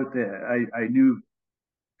read about that. I knew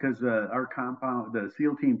because our compound, the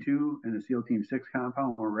SEAL Team 2 and the SEAL Team 6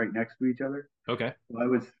 compound were right next to each other. Okay. So I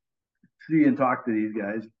would see and talk to these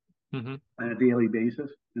guys Hmm. on a daily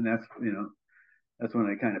basis. And that's when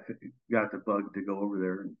I kind of got the bug to go over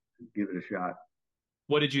there and give it a shot.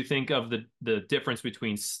 What did you think of the difference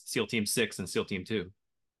between SEAL Team 6 and SEAL Team 2?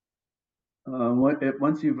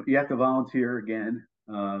 Once you have to volunteer again,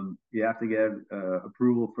 you have to get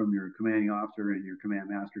approval from your commanding officer and your command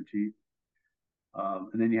master chief,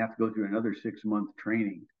 and then you have to go through another 6 month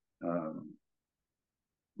training um,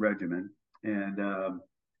 regimen. And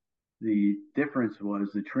the difference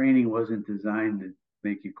was the training wasn't designed to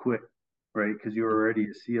make you quit, right? Because you were already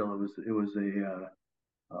a SEAL. It was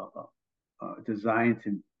designed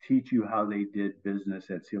to teach you how they did business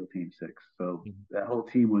at SEAL Team 6. So Mhm. that whole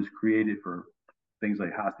team was created for things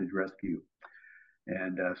like hostage rescue.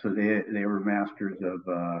 And so they were masters of,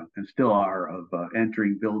 and still are, of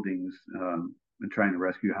entering buildings and trying to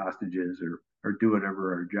rescue hostages or do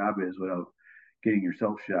whatever our job is without getting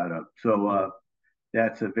yourself shot up. So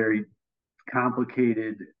that's a very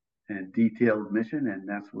complicated and detailed mission, and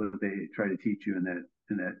that's what they try to teach you in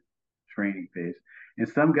that training phase. And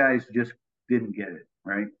some guys just didn't get it,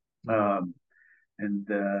 right? Mhm. Um, and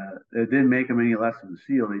it didn't make them any less of a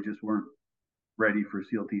SEAL. They just weren't ready for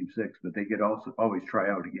SEAL Team 6, but they could also always try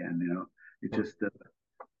out again. It's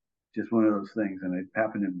just one of those things. And I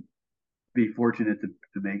happened to be fortunate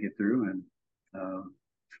to make it through and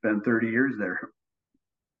spend 30 years there.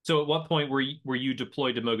 So at what point were you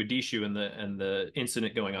deployed to Mogadishu and the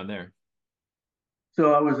incident going on there?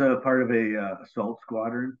 So I was a part of a assault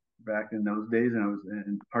squadron back in those days, and I was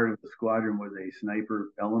and part of the squadron was a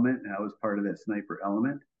sniper element, and I was part of that sniper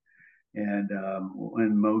element. And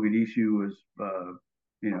when Mogadishu was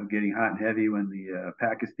getting hot and heavy when the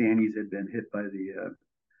Pakistanis had been hit by the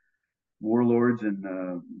warlords, and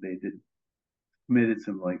they did committed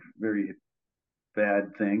some like very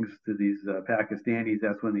bad things to these Pakistanis.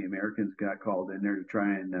 That's when the Americans got called in there to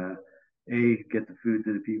try and a get the food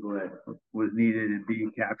to the people that was needed, and b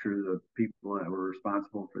capture the people that were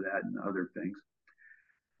responsible for that and other things.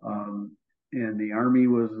 And the army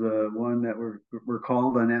was the one that were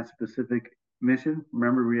called on that specific mission.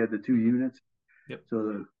 Remember, we had the two Mm-hmm. units, Yep.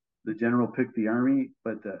 so the general picked the army,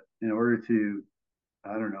 but in order to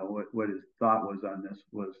I don't know what his thought was on this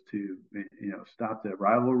was to stop the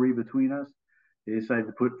rivalry between us. They decided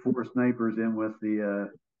to put four snipers in with the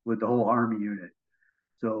whole army unit.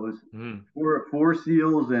 So it was Mm. four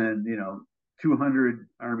SEALs and 200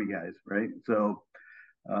 army guys, right? So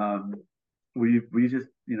um, we just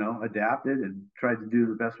adapted and tried to do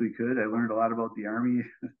the best we could. I learned a lot about the army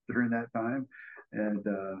during that time, and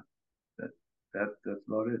that that's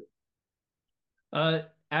about it. Uh,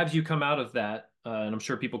 as you come out of that, and I'm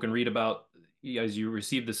sure people can read about as you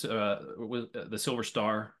receive this the Silver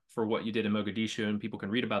Star for what you did in Mogadishu, and people can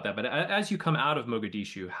read about that. But as you come out of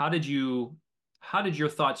Mogadishu, how did your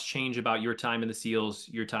thoughts change about your time in the SEALs,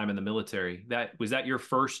 your time in the military? That was that your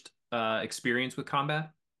first experience with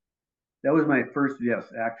combat? That was my first, yes,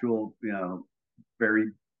 actual, very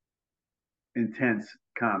intense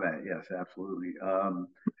combat. Yes, absolutely.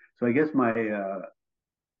 So I guess my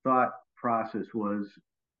thought process was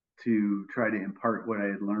to try to impart what I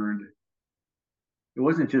had learned. It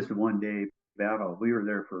wasn't just a one day battle. We were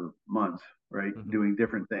there for months, right, Hmm. doing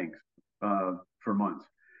different things for months,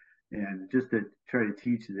 and just to try to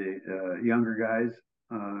teach the younger guys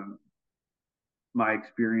uh, my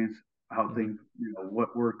experience, how Hmm. things,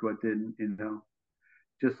 what worked, what didn't,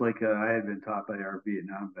 just like I had been taught by our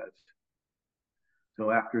Vietnam vets. So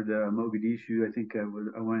after the Mogadishu, I think I was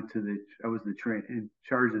in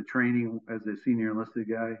charge of training as a senior enlisted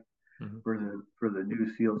guy Hmm. for the new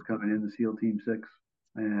SEALs coming in, the SEAL Team 6,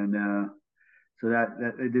 and so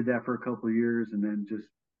that I did that for a couple of years, and then just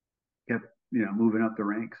kept moving up the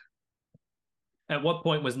ranks. At what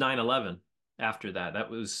point was 9/11 after that? That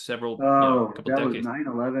was several, Oh, couple that was decades.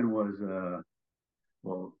 9/11 was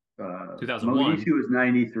Mogadishu 2001. was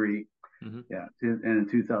 93. Hmm. Yeah, and in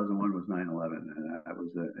 2001 was 9/11, and I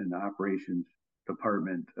was in the operations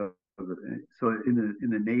department so in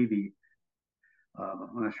the Navy.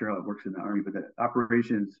 I'm not sure how it works in the Army, but the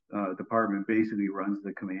operations department basically runs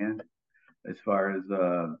the command as far as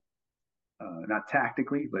not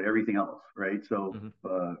tactically, but everything else, right? So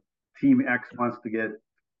Hmm. Team X wants to get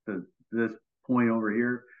to this point over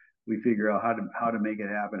here. We figure out how to make it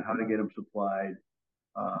happen, how to get them supplied.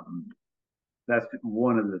 Um, that's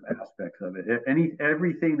one of the aspects of it.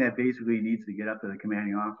 Everything that basically needs to get up to the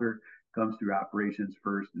commanding officer comes through operations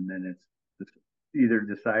first, and then it's either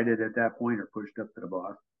decided at that point or pushed up to the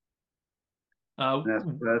boss. Uh,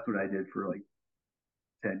 And that's what I did for like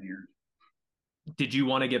 10 years. did you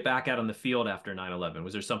want to get back out on the field after 9/11?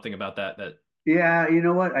 Was there something about that? Yeah, you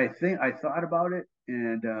know what? I think I thought about it,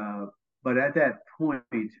 and but at that point,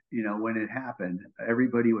 when it happened,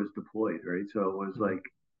 everybody was deployed, right? So it was Mhm. like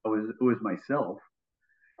it was myself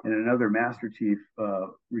and another master chief,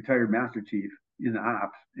 retired master chief in the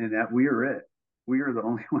ops, and that we were it. We were the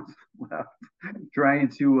only ones left trying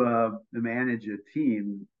to manage a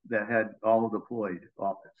team that had all deployed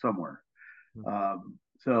off somewhere.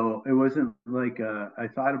 So it wasn't like I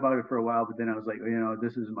thought about it for a while, but then I was like,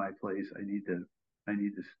 this is my place. I need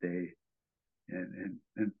to stay and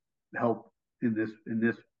help in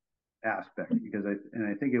this aspect because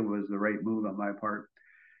I think it was the right move on my part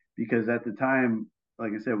because at the time,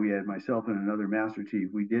 like I said, we had myself and another master chief.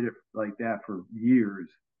 We did it like that for years,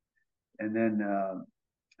 and then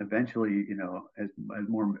eventually, as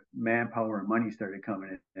more manpower and money started coming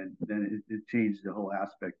in, and then it changed the whole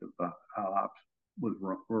aspect of how ops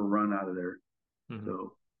were run out of there. Mhm.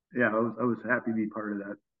 So yeah, I was happy to be part of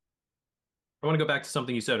that. I want to go back to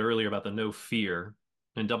something you said earlier about the no fear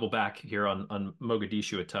and double back here on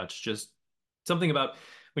Mogadishu a touch. Just something about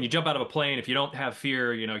when you jump out of a plane, if you don't have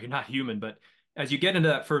fear, you're not human. But as you get into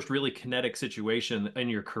that first really kinetic situation in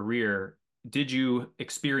your career, did you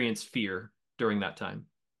experience fear during that time?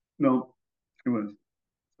 No, it was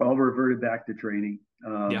all reverted back to training.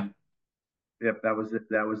 Yeah. Yep, that was it.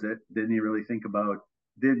 That was it. Didn't even really think about.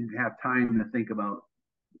 Didn't have time to think about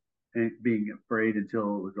being afraid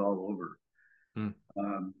until it was all over. Mm.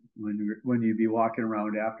 When you'd be walking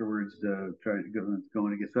around afterwards trying to go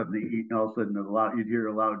to get something to eat, and all of a sudden you'd hear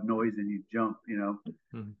a loud noise and you'd jump.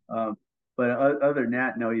 Mm. But other than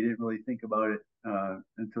that, no, you didn't really think about it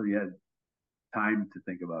until you had time to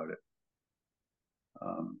think about it.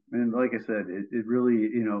 And like I said, it really,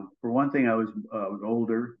 for one thing, I was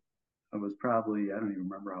older. I was probably, I don't even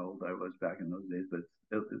remember how old I was back in those days, but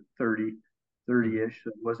it's 30, Hmm. 30-ish. So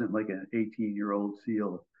it wasn't like an 18-year-old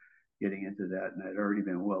SEAL getting into that. And I'd already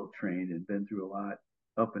been well trained and been through a lot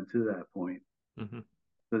up until that point. Hmm.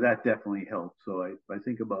 So that definitely helped. So I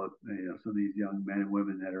think about, some of these young men and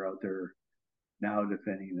women that are out there now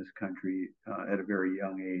defending this country at a very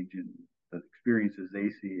young age and the experiences they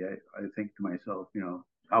see. I think to myself,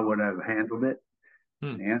 how would I have handled it? Hmm.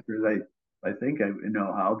 And the answer is I think I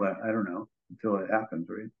know how, but I don't know until it happens,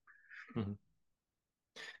 right? Hmm.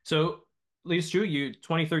 So, Lee Drew, you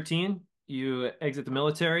 2013, you exit the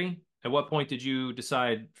military. At what point did you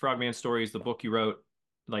decide Frogman Stories, the book you wrote,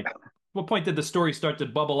 like, what point did the story start to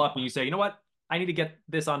bubble up and you say, you know what, I need to get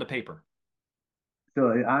this onto paper?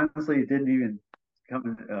 So honestly, it didn't even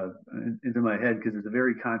come into my head because it's a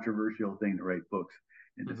very controversial thing to write books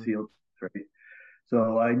in the Hmm. SEAL, right?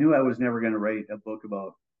 So I knew I was never going to write a book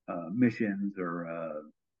about missions or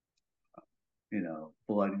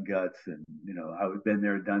blood and guts, and I've been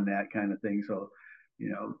there, done that kind of thing. So,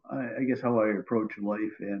 I guess how I approach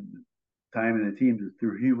life and time in the teams is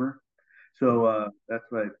through humor. So that's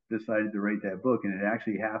why I decided to write that book, and it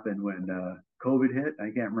actually happened when COVID hit.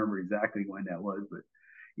 I can't remember exactly when that was, but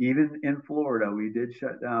even in Florida, we did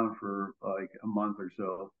shut down for like a month or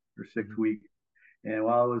so, or six Hmm. weeks. And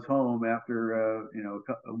while I was home after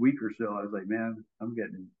a week or so, I was like, man, I'm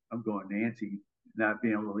going Nancy, not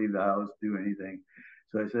being able to leave the house, do anything.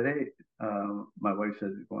 So I said, hey, my wife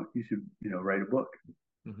said, well, you should write a book.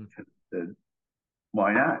 Hmm. I said,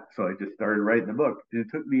 why not? So I just started writing the book. It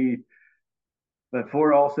took me, but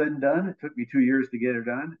for all said and done, it took me 2 years to get it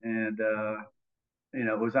done. And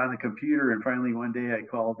it was on the computer. And finally, one day, I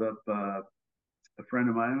called up a friend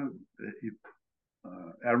of mine,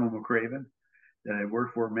 Admiral McCraven, that I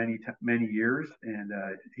worked for many years, and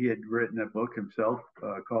he had written a book himself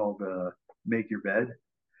called "Make Your Bed,"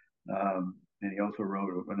 and he also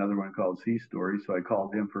wrote another one called "Sea Story." So I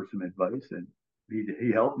called him for some advice, and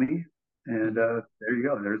he helped me. And Hmm. there you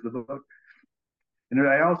go. There's the book. And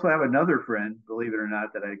I also have another friend, believe it or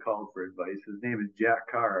not, that I called for advice. His name is Jack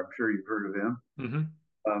Carr. I'm sure you've heard of him.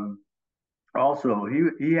 Hmm. Um, Also,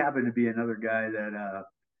 he happened to be another guy that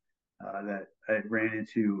I ran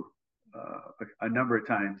into a number of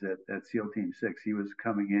times at SEAL Team 6. He was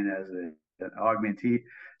coming in as an augmentee.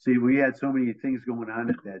 See, we had so many things going on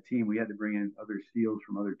at that team. We had to bring in other SEALs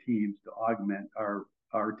from other teams to augment our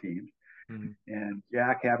teams. Hmm. And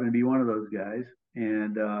Jack happened to be one of those guys.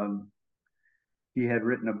 And he had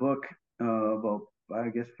written a book about, I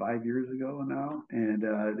guess, 5 years ago now. And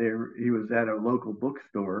he was at a local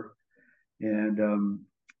bookstore. And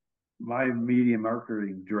my media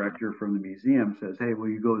marketing director from the museum says, "Hey, will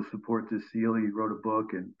you go support this SEAL? He wrote a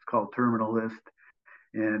book, and it's called Terminal List,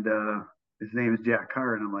 and his name is Jack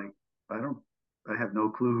Carr." And I'm like, I don't, I have no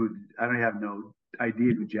clue I don't have no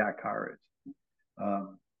idea who Jack Carr is,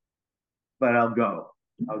 but I'll go.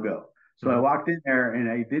 I'll go. So I Hmm. walked in there, and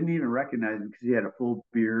I didn't even recognize him because he had a full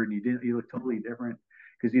beard, and he looked totally different.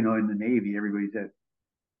 Because in the Navy, everybody's had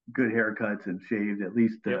good haircuts and shaved at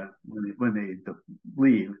least Yep. when they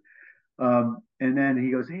leave. And then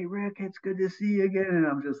he goes, "Hey, Rick, it's good to see you again." And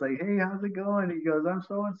I'm just like, "Hey, how's it going?" He goes, "I'm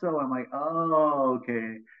so and so." I'm like, "Oh,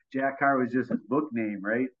 okay." Jack Carr was just his book name,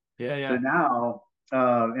 right? Yeah, So yeah. now,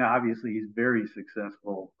 obviously, he's very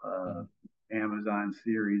successful. Hmm. Amazon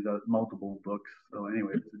series, multiple books. So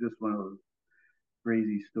anyway, it's just one of those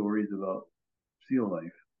crazy stories about SEAL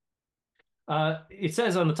life. It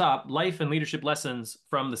says on the top, life and leadership lessons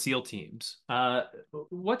from the SEAL teams.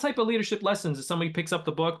 What type of leadership lessons, if somebody picks up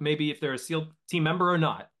the book, maybe if they're a SEAL team member or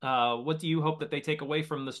not, what do you hope that they take away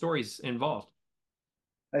from the stories involved?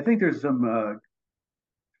 I think there's some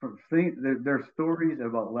there's stories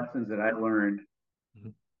about lessons that I learned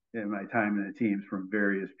Mhm. in my time in the teams from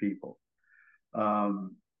various people.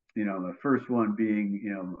 Um, the first one being,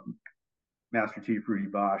 Master Chief Rudy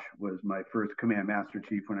Bosch was my first command master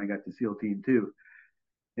chief when I got to SEAL Team 2.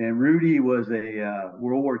 And Rudy was a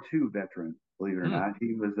World War II veteran, believe it or Mm. not.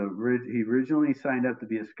 He originally signed up to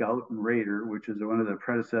be a scout and raider, which is one of the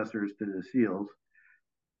predecessors to the SEALs.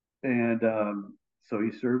 And so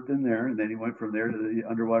he served in there, and then he went from there to the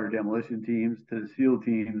underwater demolition teams to the SEAL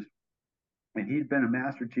teams. And he'd been a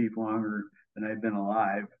master chief longer than I'd been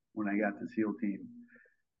alive when I got to SEAL Team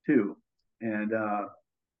 2. And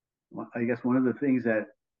I guess one of the things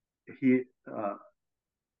that he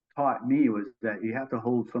taught me was that you have to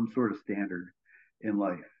hold some sort of standard in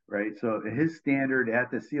life, right? So Mhm. his standard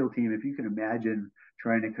at the SEAL team, if you can imagine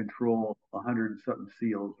trying to control 100 and something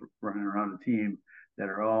SEALs running around a team that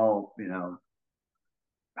are all,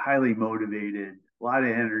 highly motivated, a lot of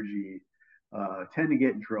energy, tend to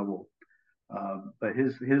get in trouble. But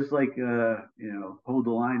his like hold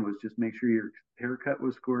the line was just make sure your haircut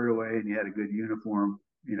was squared away and you had a good uniform,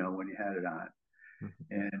 when you had it on. Mhm.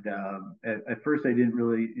 And at first I didn't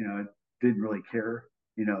really care,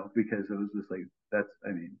 because it was just like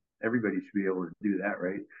I mean, everybody should be able to do that,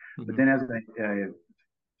 right? But Mhm. then as I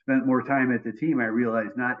spent more time at the team, I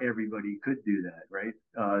realized not everybody could do that, right?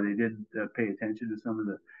 They didn't pay attention to some of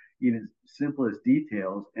the even simplest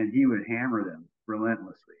details, and he would hammer them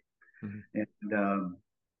relentlessly. Mhm.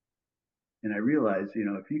 And I realized,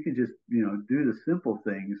 if you could just, do the simple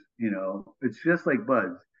things, it's just like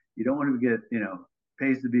Buds. You don't want to get,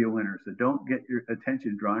 pays to be a winner. So don't get your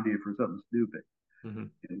attention drawn to you for something stupid.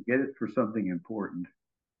 Mhm. Get it for something important.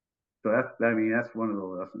 So that's one of the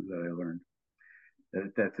lessons that I learned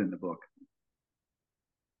that's in the book.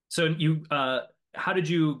 So how did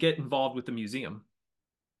you get involved with the museum?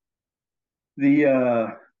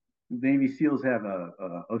 The Navy SEALs have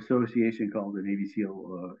a association called the Navy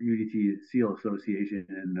SEAL UDT SEAL Association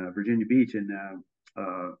in Virginia Beach, and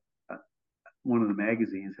one of the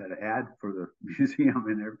magazines had an ad for the museum,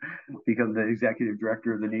 and there become the executive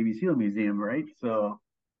director of the Navy SEAL Museum, right? So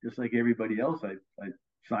just like everybody else, I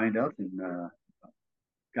signed up and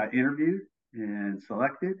got interviewed and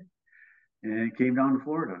selected, and came down to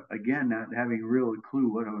Florida again, not having a real clue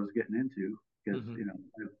what I was getting into because Mhm.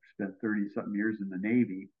 I've spent 30 something years in the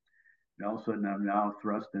Navy, and all of a sudden I'm now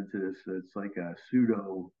thrust into this. It's like a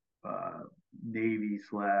pseudo Navy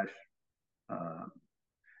slash uh,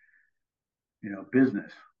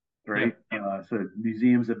 business, Yeah. right? So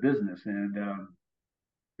museums a business, and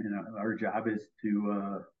our job is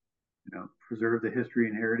to preserve the history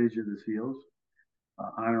and heritage of the SEALs,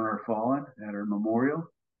 honor our fallen at our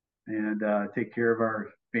memorial, and take care of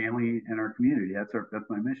our family and our community. That's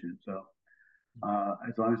my mission. So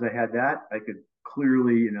as long as I had that, I could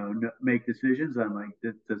clearly make decisions on like,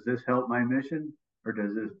 does this help my mission or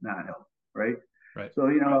does this not help, right? Right. So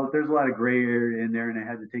there's a lot of gray area in there, and I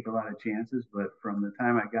had to take a lot of chances. But from the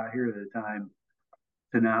time I got here to the time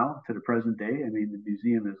to now to the present day, I mean, the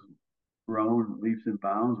museum has grown leaps and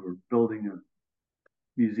bounds. We're building a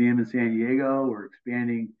museum in San Diego. We're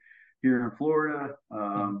expanding here in Florida.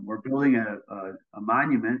 Mhm. We're building a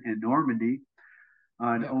monument in Normandy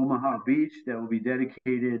on Yeah. Omaha Beach that will be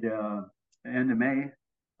dedicated end of May.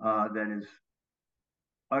 That is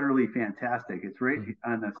utterly fantastic. It's right Mhm.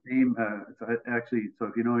 on the same. It's actually, so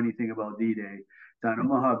if you know anything about D-Day, it's on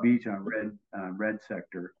Omaha Beach on Red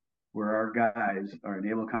Sector, where our guys, our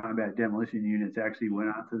naval combat demolition units, actually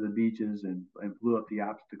went onto the beaches and blew up the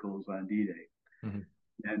obstacles on D-Day. Mhm.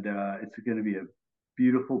 And it's going to be a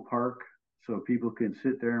beautiful park, so people can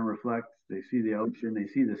sit there and reflect. They see the ocean. They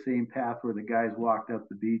see the same path where the guys walked up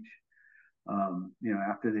the beach.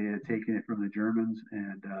 After they had taken it from the Germans,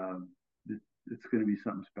 and it's going to be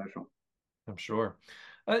something special. I'm sure.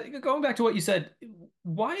 Going back to what you said,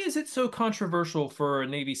 why is it so controversial for a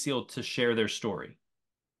Navy SEAL to share their story?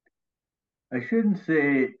 I shouldn't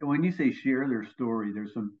say when you say share their story.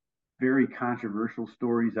 There's some very controversial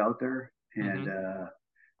stories out there, and Hmm.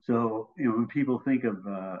 so when people think of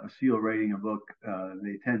a SEAL writing a book,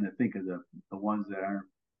 they tend to think of the ones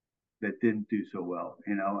that didn't do so well,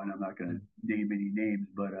 and I'm not going to name any names,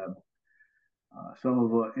 but some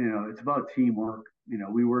of it's about teamwork.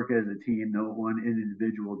 We work as a team. No one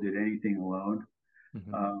individual did anything alone.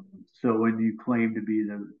 Hmm. So when you claim to be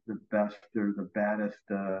the best or the baddest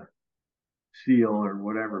SEAL or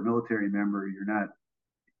whatever military member,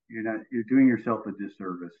 you're doing yourself a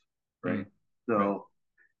disservice, right? Mm. Right. So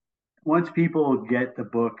once people get the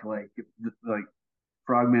book, like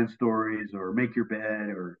Frogman stories or Make Your Bed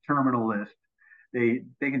or Terminal List, they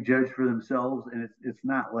can judge for themselves, and it's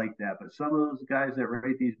not like that. But some of those guys that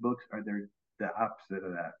write these books they're the opposite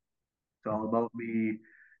of that. It's all Mhm. about me.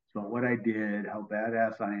 It's about what I did, how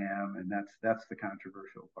badass I am, and that's the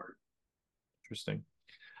controversial part. Interesting.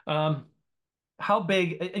 Um, how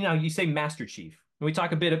big, you say Master Chief. When we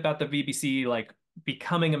talk a bit about the VBC, like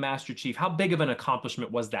becoming a Master Chief, how big of an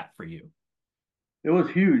accomplishment was that for you? It was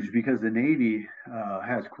huge because the Navy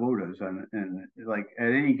has quotas, and like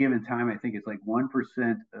at any given time, I think it's like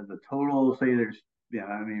 1% of the total. Say there's, yeah,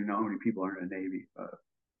 I don't even know how many people are in the Navy.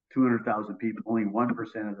 200,000 people, only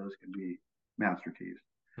 1% of those can be Master Chiefs.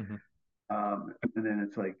 Hmm. And then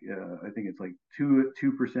it's like I think it's like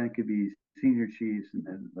 2% could be senior chiefs, and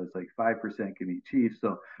then it's like 5% could be chiefs.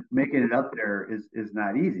 So making it up there is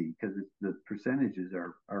not easy because the percentages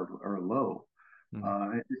are low.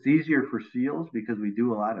 Hmm. It's easier for SEALs because we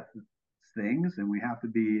do a lot of things, and we have to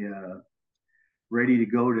be ready to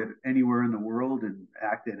go to anywhere in the world and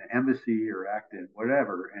act in an embassy or act in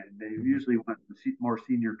whatever. And they Mhm. usually want more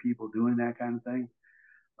senior people doing that kind of thing.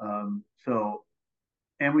 So,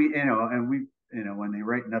 and when they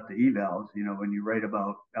writing up the evals, when you write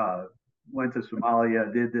about went to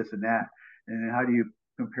Somalia, did this and that, and how do you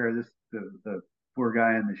compare this to the poor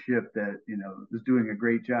guy on the ship that was doing a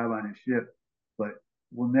great job on his ship, but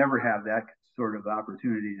will never have that sort of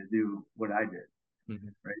opportunity to do what I did,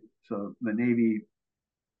 Mhm. right? So the Navy,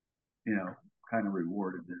 you know, kind of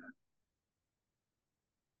rewarded that.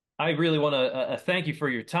 I really want to thank you for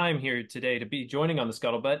your time here today to be joining on the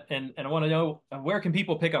Scuttlebutt, and I want to know where can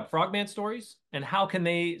people pick up Frogman stories, and how can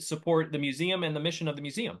they support the museum and the mission of the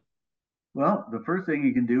museum? Well, the first thing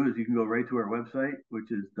you can do is you can go right to our website, which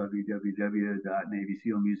is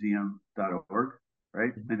www.navysealmuseum.org,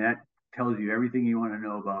 right? And that tells you everything you want to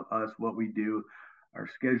know about us, what we do, our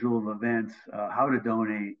schedule of events, how to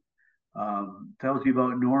donate. Tells you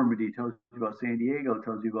about Normandy, tells you about San Diego,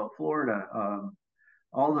 tells you about Florida,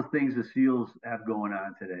 all the things the SEALs have going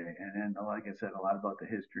on today. And then, like I said, a lot about the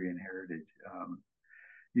history and heritage.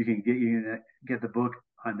 You can get the book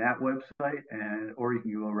on that website, or you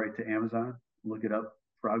can go right to Amazon, look it up,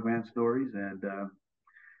 Frogman Stories, and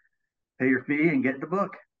pay your fee and get the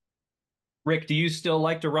book. Rick, do you still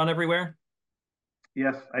like to run everywhere?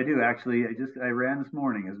 Yes, I do actually. I ran this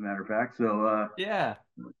morning, as a matter of fact. So Yeah.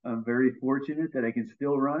 I'm very fortunate that I can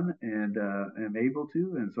still run and am able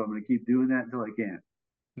to, and so I'm going to keep doing that until I can.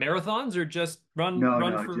 Marathons or just run No,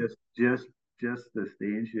 run no, for just to stay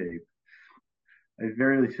in shape. I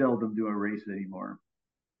very seldom do a race anymore.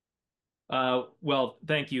 well,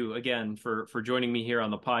 thank you again for joining me here on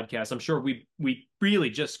the podcast. I'm sure we really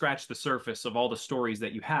just scratched the surface of all the stories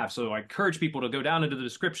that you have. So I encourage people to go down into the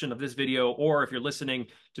description of this video, or if you're listening,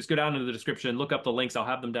 just go down into the description, look up the links. I'll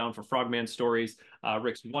have them down for Frogman Stories,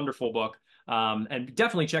 Rick's wonderful book. And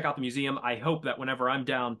definitely check out the museum. I hope that whenever I'm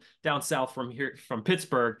down south from here from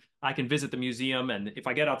Pittsburgh, I can visit the museum. And if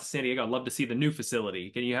I get out to San Diego, I'd love to see the new facility.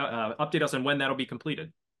 Can you update us on when that'll be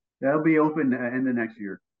completed? That'll be open in the next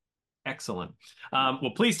year. Excellent.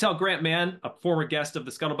 Well, please tell Grant Mann, a former guest of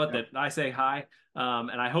the Scuttlebutt, Yep. that I say hi.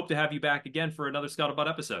 And I hope to have you back again for another Scuttlebutt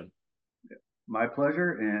episode. My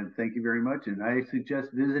pleasure, and thank you very much. And I suggest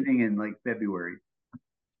visiting in like February.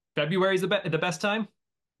 February is the best time.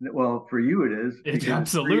 Well, for you it is It's because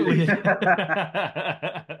it's freezing.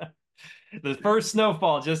 absolutely. The first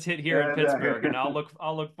snowfall just hit here in and Pittsburgh, and I'll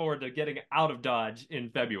look forward to getting out of Dodge in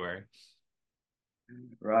February.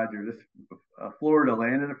 Roger, this Florida,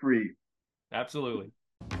 land of the free. Absolutely.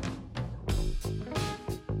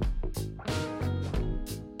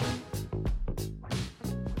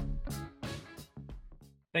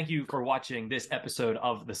 Thank you for watching this episode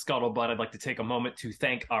of The Scuttlebutt. I'd like to take a moment to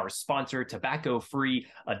thank our sponsor, Tobacco-Free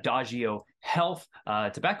Adagio Health.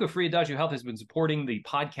 Tobacco-Free Adagio Health has been supporting the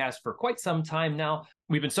podcast for quite some time now.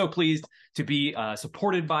 We've been so pleased to be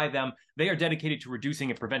supported by them. They are dedicated to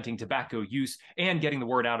reducing and preventing tobacco use and getting the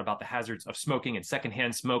word out about the hazards of smoking and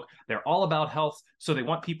secondhand smoke. They're all about health, so they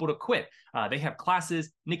want people to quit. They have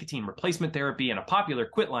classes, nicotine replacement therapy, and a popular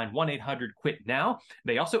quit line, 1-800-QUIT-NOW.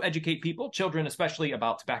 They also educate people, children especially,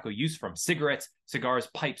 about tobacco use from cigarettes, cigars,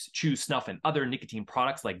 pipes, chew, snuff, and other nicotine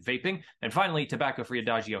products like vaping. And finally, Tobacco-Free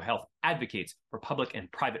Adagio Health advocates for public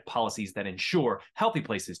and private policies that ensure healthy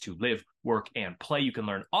places to live, work, and play. You can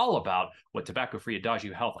learn all about what Tobacco-Free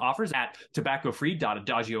Adagio Health offers at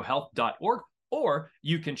tobaccofree.adagiohealth.org. Or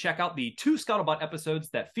you can check out the 2 Scuttlebutt episodes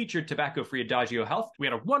that featured Tobacco-Free Adagio Health. We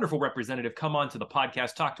had a wonderful representative come on to the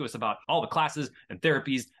podcast, talk to us about all the classes and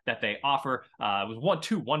therapies that they offer. It was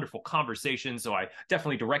two wonderful conversations, so I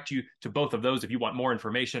definitely direct you to both of those if you want more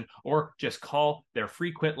information, or just call their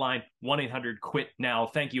free quit line, 1-800-QUIT-NOW.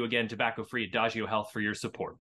 Thank you again, Tobacco-Free Adagio Health, for your support.